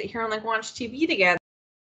gonna sit here and like watch TV together,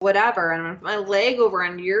 whatever. And I'm gonna put my leg over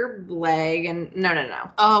on your leg, and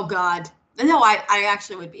no. Oh God, no, I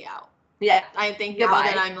actually would be out. Yeah, I think now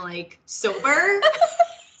that I'm like sober,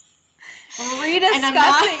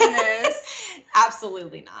 rediscussing this.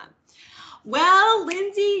 Absolutely not. Well,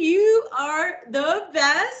 Lindsay, you are the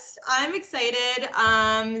best. I'm excited.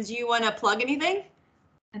 Do you want to plug anything?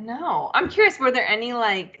 No. I'm curious, were there any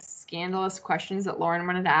like scandalous questions that Lauren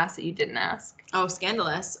wanted to ask that you didn't ask? Oh,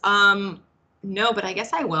 scandalous. No, but I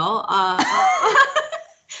guess I will.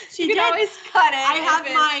 She can always cut it. I have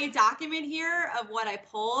my document here of what I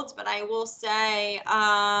pulled, but I will say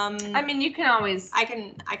I mean, you can always I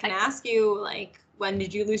can ask you, like, when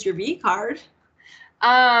did you lose your V card?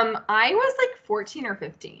 I was like 14 or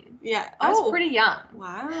 15. Yeah. I was pretty young.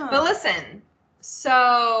 Wow. But listen,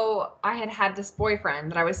 so I had this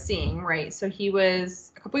boyfriend that I was seeing, right? So he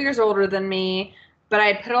was a couple years older than me, but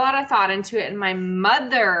I put a lot of thought into it. And my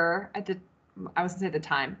mother I was gonna say at the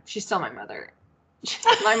time, she's still my mother.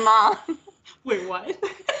 My mom. Wait, what?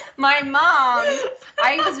 My mom,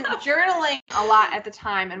 I was journaling a lot at the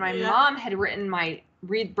time, and my mom had read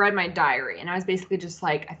my diary, and I was basically just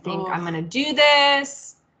like, I think I'm gonna do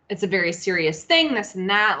this. It's a very serious thing, this and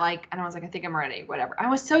that. Like, and I was like, I think I'm ready, whatever. I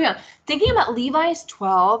was so young. Thinking about Levi's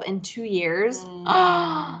 12 in 2 years.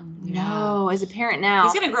 No, as a parent now.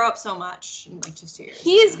 He's gonna grow up so much in like just 2 years.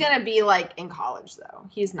 He's gonna be like in college though.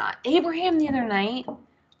 He's not. Abraham the other night,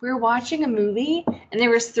 we were watching a movie and there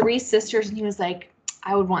was 3 sisters and he was like,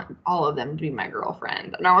 I would want all of them to be my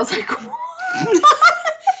girlfriend. And I was like, what?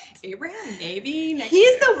 Abraham, maybe next he's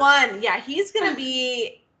year. The one. Yeah, he's gonna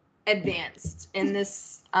be advanced in this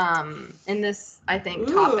I think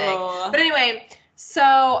topic. But anyway,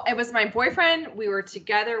 so it was my boyfriend. We were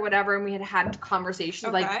together, whatever, and we had conversations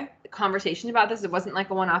about this. It wasn't like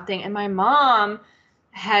a one-off thing. And my mom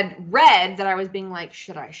had read that I was being like,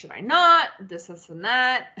 should I not? This and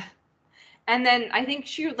that. And then I think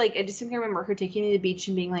I just remember her taking me to the beach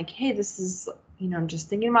and being like, hey, this is, I'm just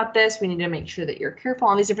thinking about this. We need to make sure that you're careful,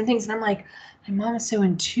 all these different things. And I'm like, my mom is so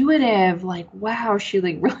intuitive. Like, wow, she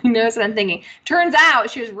like really knows what I'm thinking. Turns out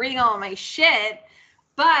she was reading all of my shit.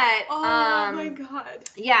 But oh my God.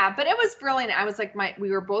 Yeah, but it was brilliant. I was like,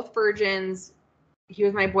 we were both virgins. He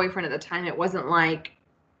was my boyfriend at the time. It wasn't like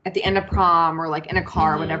at the end of prom or like in a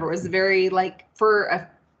car or whatever. It was very like for a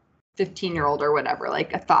 15-year-old or whatever,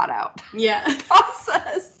 like a thought out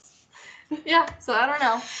process. Yeah, so I don't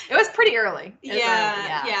know. It was pretty early.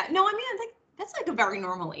 Yeah. No, I mean, like that's like a very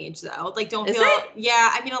normal age though. Like, don't Is feel. it?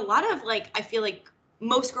 Yeah, I mean, a lot of like, I feel like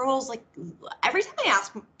most girls, like every time I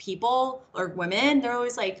ask people or women, they're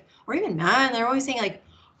always like, or even men, they're always saying like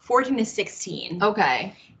 14 to 16.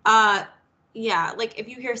 Okay. Yeah, like if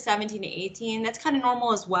you hear 17 to 18, that's kind of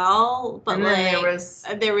normal as well. But and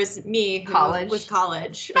then there was me college. With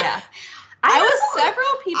college. Yeah. I was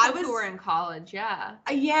several people who were in college. Yeah.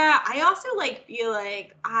 Yeah. I also like feel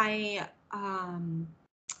like I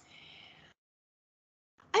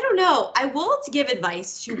don't know. I will give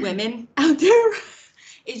advice to women out there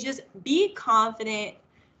is just be confident.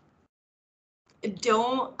 I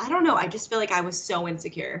don't know. I just feel like I was so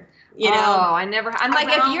insecure. I'm like,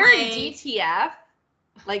 if you're a DTF,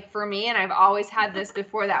 like for me, and I've always had this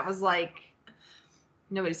before, that was like,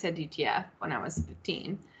 nobody said DTF when I was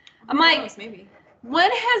 15. I'm like, maybe. When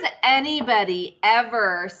has anybody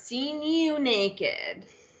ever seen you naked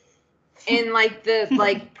in like the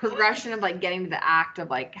like progression of like getting to the act of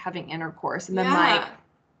like having intercourse and then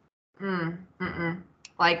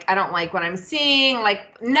like I don't like what I'm seeing,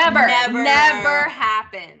 like never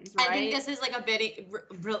happens, right? I think this is like a bit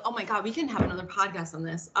real. Oh my God, we can have another podcast on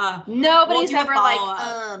this. Nobody's ever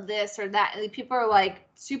like this or that. People are like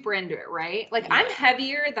super into it, right? Like I'm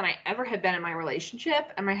heavier than I ever have been in my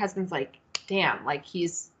relationship, and my husband's like, damn, like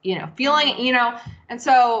he's feeling it, and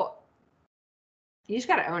so you just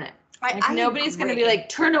gotta own it. Like nobody's gonna be like,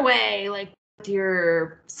 turn away, like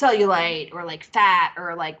your cellulite or like fat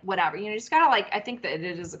or like whatever. You just gotta like, I think that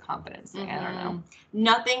it is a confidence thing. I don't know.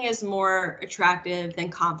 Nothing is more attractive than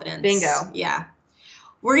confidence. Bingo. Yeah.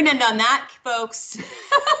 We're gonna end on that, folks.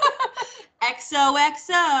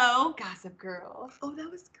 XOXO. Gossip Girl. Oh,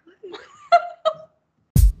 that was good.